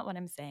alcohol. It's not what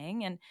I'm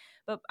saying.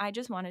 But I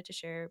just wanted to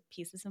share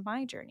pieces of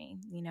my journey,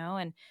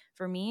 and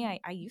for me,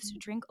 I used to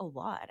drink a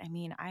lot. I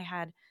mean, I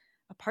had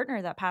a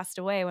partner that passed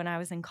away when I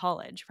was in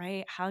college,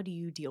 right? How do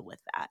you deal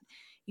with that?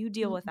 You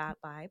deal with that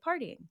by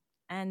partying.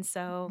 And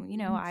so,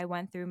 I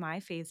went through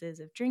my phases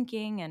of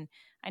drinking, and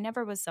I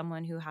never was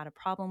someone who had a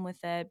problem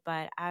with it.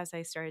 But as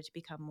I started to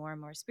become more and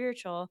more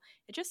spiritual,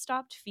 it just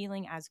stopped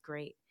feeling as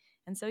great.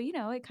 And so,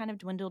 it kind of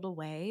dwindled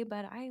away,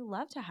 but I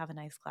love to have a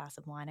nice glass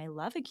of wine. I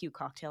love a cute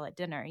cocktail at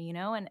dinner,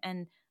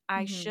 and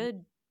I Mhm.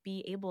 should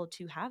be able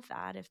to have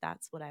that if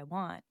that's what I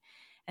want.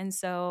 And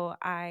so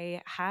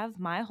I have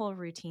my whole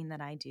routine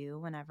that I do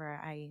whenever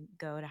I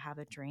go to have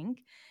a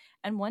drink.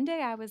 And one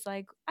day I was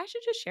like, I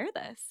should just share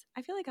this.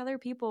 I feel like other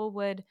people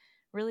would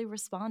really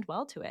respond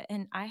well to it.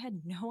 And I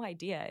had no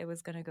idea it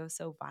was going to go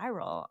so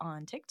viral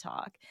on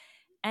TikTok.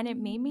 And it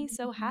made me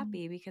so Mm.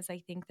 happy because I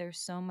think there's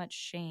so much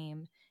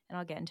shame, and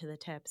I'll get into the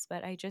tips,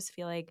 but I just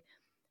feel like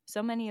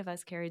So many of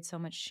us carried so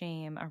much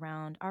shame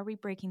around, are we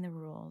breaking the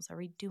rules? Are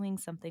we doing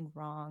something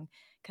wrong?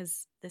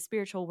 Because the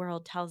spiritual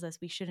world tells us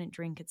we shouldn't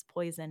drink, it's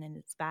poison and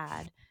it's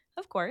bad.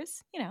 Of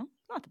course,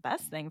 not the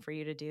best thing for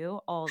you to do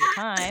all the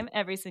time,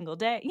 every single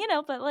day,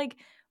 but like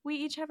we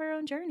each have our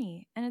own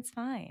journey and it's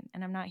fine.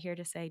 And I'm not here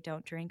to say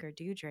don't drink or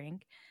do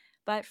drink.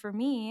 But for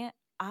me,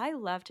 I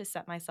love to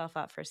set myself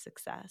up for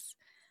success.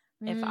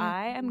 If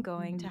I am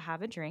going to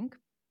have a drink,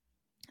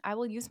 I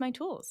will use my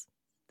tools.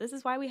 This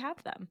is why we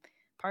have them.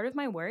 Part of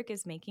my work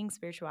is making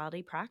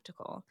spirituality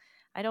practical.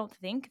 I don't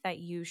think that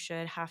you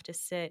should have to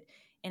sit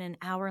in an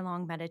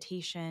hour-long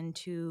meditation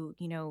to,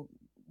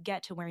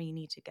 get to where you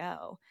need to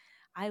go.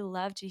 I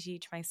love to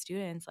teach my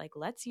students, like,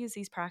 let's use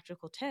these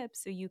practical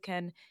tips so you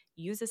can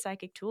use a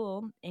psychic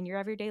tool in your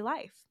everyday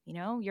life.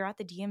 You're at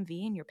the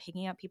DMV and you're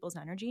picking up people's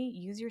energy,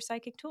 use your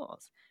psychic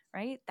tools,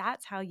 right?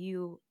 That's how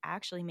you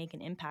actually make an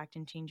impact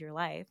and change your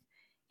life,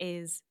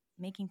 is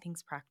making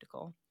things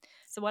practical.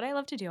 So what I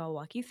love to do, I'll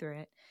walk you through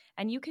it.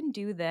 And you can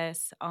do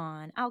this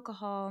on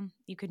alcohol.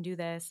 You can do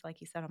this,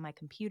 like you said, on my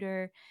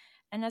computer.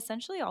 And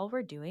essentially all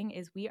we're doing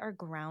is we are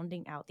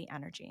grounding out the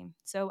energy.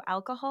 So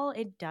alcohol,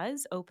 it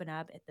does open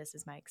up, this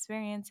is my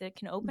experience, it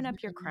can open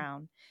up your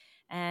crown.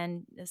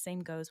 And the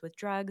same goes with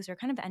drugs or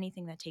kind of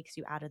anything that takes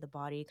you out of the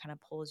body, kind of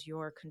pulls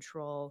your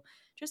control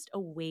just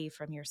away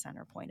from your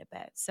center point a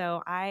bit.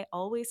 So I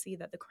always see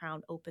that the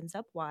crown opens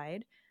up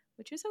wide,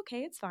 which is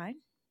okay, it's fine.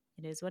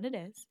 It is what it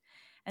is.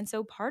 And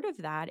so part of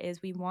that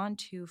is we want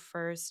to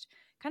first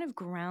kind of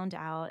ground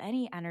out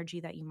any energy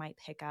that you might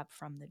pick up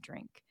from the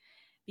drink,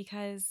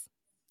 because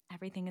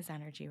everything is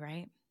energy,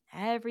 right?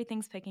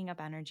 Everything's picking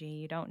up energy.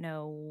 You don't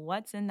know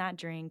what's in that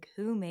drink,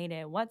 who made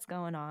it, what's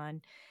going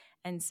on.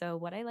 And so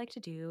what I like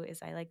to do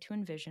is I like to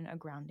envision a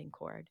grounding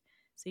cord.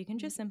 So you can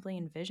just simply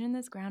envision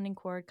this grounding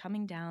cord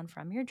coming down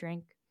from your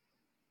drink,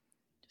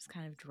 just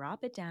kind of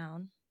drop it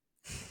down.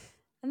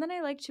 And then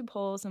I like to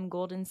pull some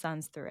golden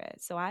suns through it.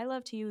 So I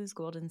love to use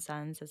golden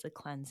suns as a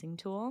cleansing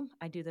tool.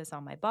 I do this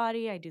on my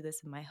body. I do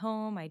this in my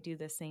home. I do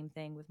the same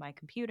thing with my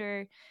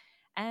computer.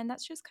 And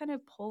that's just kind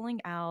of pulling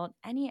out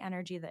any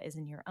energy that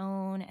isn't your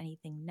own,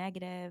 anything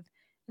negative.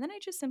 And then I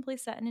just simply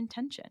set an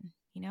intention.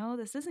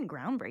 This isn't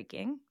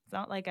groundbreaking. It's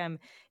not like I'm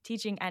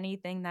teaching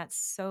anything that's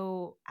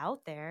so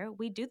out there.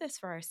 We do this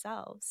for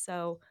ourselves.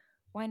 So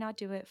why not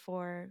do it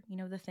for,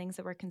 the things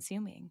that we're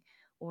consuming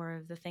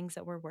or the things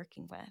that we're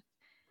working with?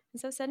 And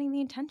so setting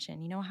the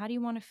intention, how do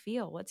you want to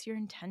feel? What's your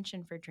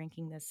intention for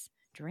drinking this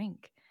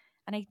drink?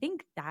 And I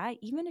think that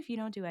even if you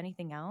don't do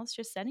anything else,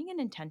 just setting an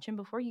intention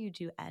before you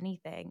do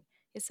anything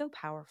is so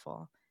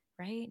powerful,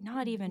 right?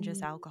 Not even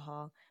just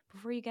alcohol.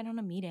 Before you get on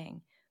a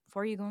meeting,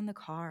 before you go in the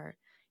car,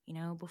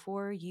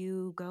 before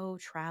you go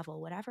travel,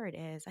 whatever it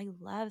is, I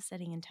love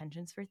setting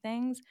intentions for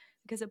things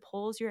because it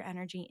pulls your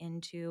energy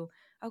into,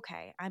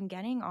 okay, I'm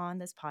getting on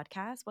this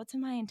podcast. What's in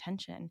my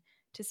intention?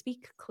 To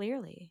speak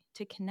clearly,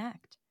 to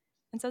connect.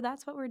 And so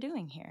that's what we're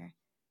doing here.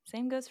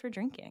 Same goes for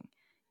drinking.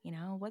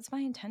 What's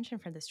my intention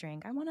for this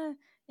drink? I want to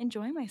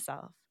enjoy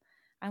myself.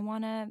 I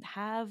want to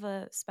have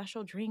a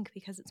special drink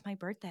because it's my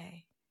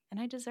birthday and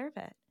I deserve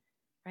it,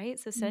 right?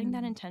 So setting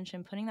that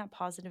intention, putting that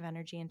positive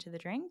energy into the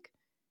drink,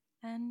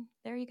 and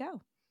there you go.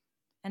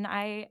 And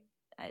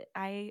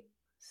I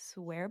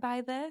swear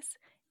by this,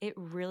 it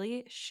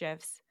really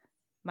shifts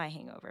my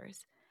hangovers.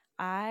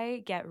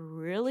 I get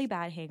really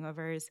bad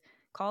hangovers.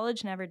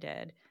 College never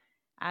did.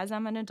 As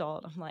I'm an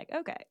adult, I'm like,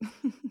 okay.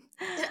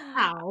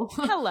 Ow.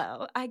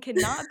 Hello. I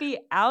cannot be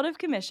out of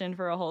commission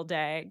for a whole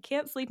day.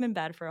 Can't sleep in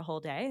bed for a whole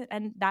day.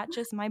 And that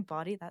just, my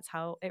body, that's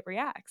how it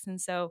reacts.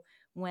 And so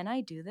when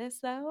I do this,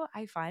 though,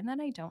 I find that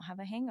I don't have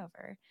a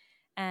hangover.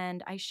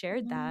 And I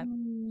shared that.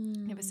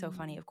 It was so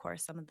funny. Of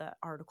course, some of the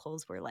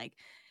articles were like,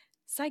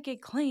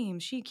 psychic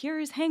claims she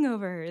cures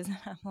hangovers. And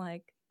I'm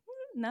like,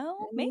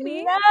 no, maybe for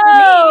me.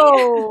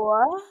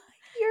 No.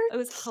 It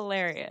was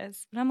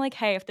hilarious. But I'm like,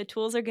 hey, if the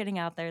tools are getting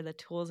out there, the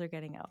tools are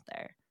getting out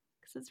there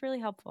because it's really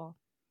helpful.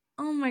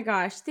 Oh my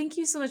gosh, thank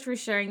you so much for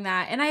sharing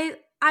that. And I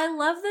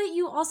love that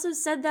you also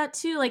said that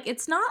too.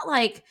 It's not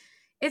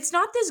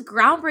this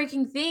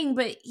groundbreaking thing,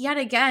 but yet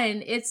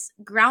again, it's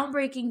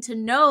groundbreaking to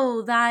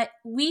know that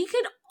we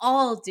could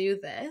all do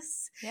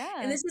this.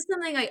 Yeah. And this is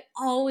something I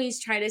always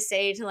try to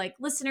say to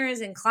listeners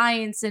and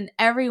clients and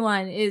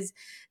everyone is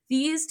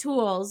these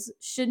tools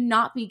should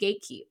not be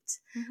gatekept.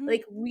 Mm-hmm.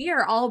 We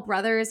are all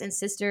brothers and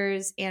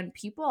sisters and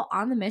people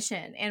on the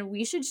mission, and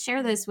we should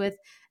share this with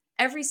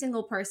every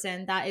single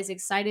person that is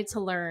excited to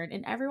learn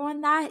and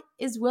everyone that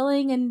is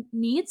willing and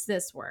needs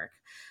this work.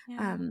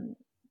 Yeah.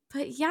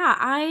 But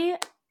yeah,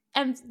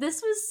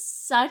 this was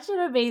such an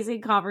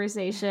amazing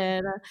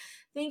conversation.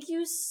 Thank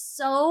you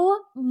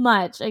so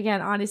much.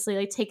 Again,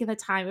 honestly, taking the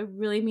time, it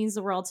really means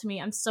the world to me.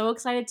 I'm so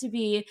excited to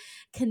be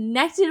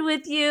connected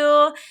with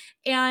you.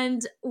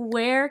 And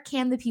where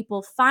can the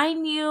people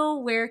find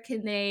you?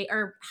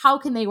 How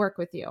can they work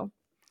with you?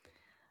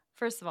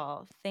 First of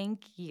all,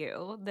 thank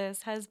you.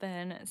 This has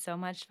been so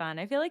much fun.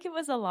 I feel like it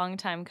was a long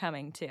time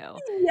coming too. I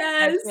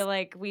Yes. feel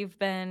like we've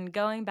been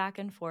going back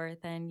and forth,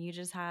 and you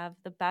just have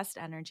the best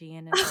energy.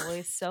 And it's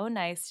always so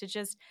nice to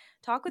just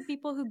talk with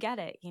people who get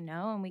it,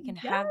 and we can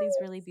have these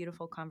Yes. really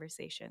beautiful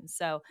conversations.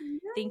 So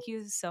thank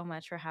you so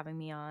much for having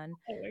me on.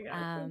 Oh my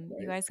gosh, of You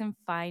course. guys can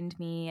find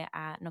me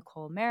at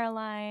Nicolle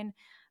Merrilyne.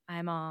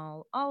 I'm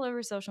all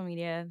over social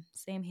media,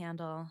 same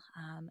handle.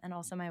 And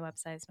also my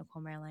website is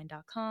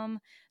NicolleMerrilyne.com.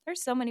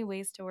 There's so many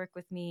ways to work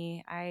with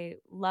me. I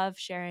love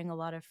sharing a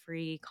lot of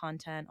free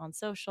content on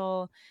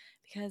social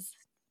because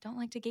I don't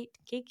like to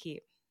gatekeep.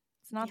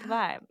 It's not the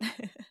Yeah. vibe.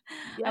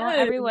 I want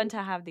Yes. everyone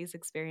to have these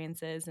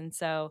experiences. And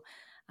so,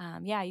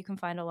 yeah, you can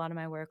find a lot of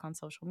my work on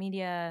social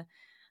media.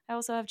 I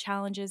also have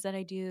challenges that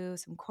I do,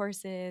 some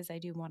courses, I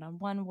do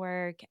one-on-one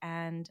work,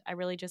 and I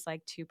really just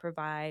like to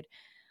provide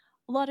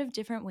a lot of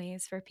different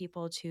ways for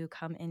people to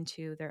come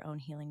into their own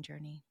healing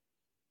journey.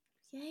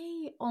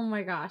 Yay. Oh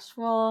my gosh.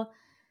 Well,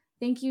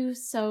 thank you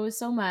so,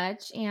 so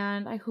much.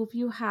 And I hope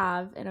you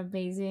have an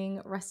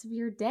amazing rest of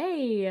your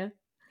day.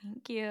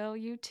 Thank you.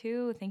 You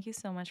too. Thank you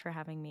so much for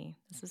having me.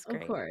 This is Of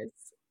great.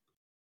 course.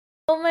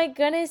 Oh my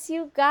goodness,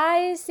 you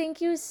guys. Thank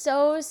you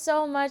so,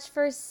 so much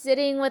for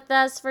sitting with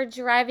us, for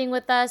driving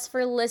with us,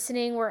 for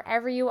listening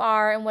wherever you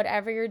are and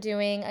whatever you're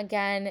doing.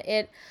 Again,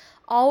 it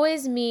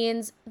always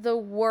means the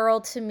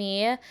world to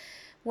me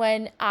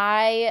when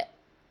I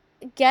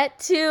get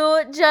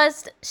to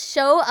just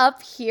show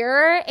up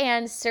here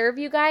and serve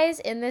you guys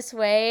in this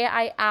way.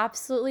 I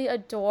absolutely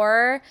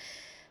adore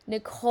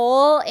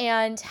Nicolle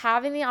and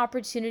having the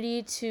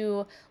opportunity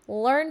to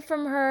learn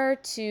from her,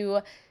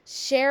 to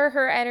share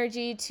her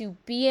energy, to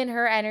be in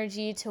her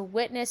energy, to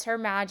witness her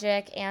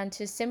magic, and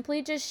to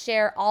simply just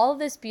share all of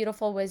this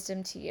beautiful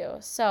wisdom to you.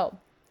 So,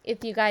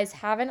 if you guys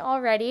haven't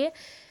already,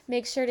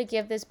 make sure to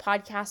give this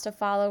podcast a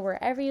follow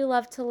wherever you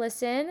love to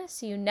listen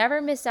so you never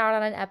miss out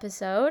on an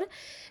episode.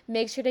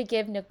 Make sure to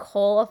give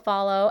Nicolle a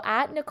follow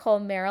at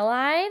Nicolle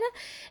Merrilyne,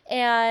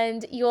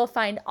 and you will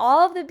find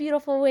all of the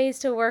beautiful ways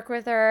to work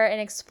with her and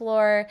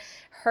explore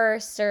her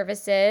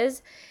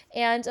services.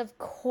 And of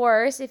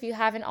course, if you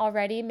haven't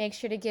already, make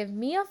sure to give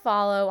me a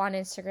follow on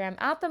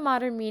Instagram at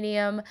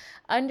 @themodernmedium_,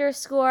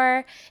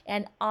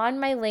 and on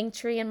my link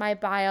tree in my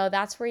bio.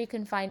 That's where you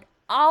can find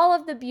all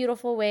of the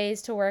beautiful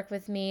ways to work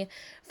with me,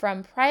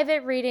 from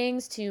private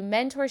readings to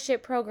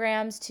mentorship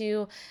programs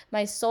to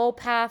my soul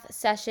path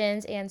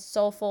sessions and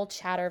soulful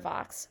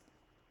chatterbox.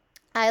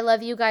 I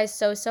love you guys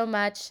so, so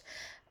much.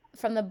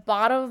 From the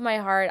bottom of my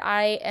heart,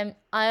 I am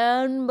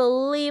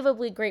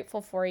unbelievably grateful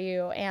for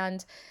you,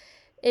 and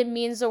it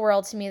means the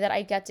world to me that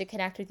I get to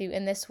connect with you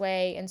in this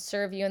way and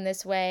serve you in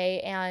this way.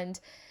 And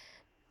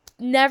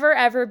never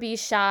ever be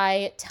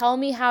shy. Tell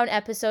me how an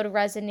episode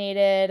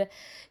resonated.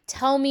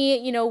 Tell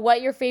me,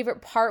 what your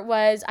favorite part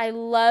was. I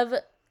love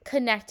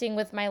connecting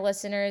with my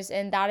listeners,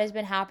 and that has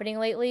been happening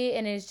lately,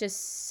 and it is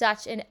just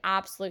such an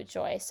absolute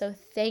joy. So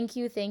thank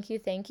you, thank you,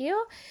 thank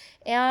you.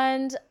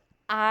 And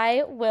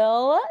I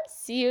will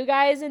see you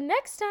guys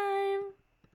next time.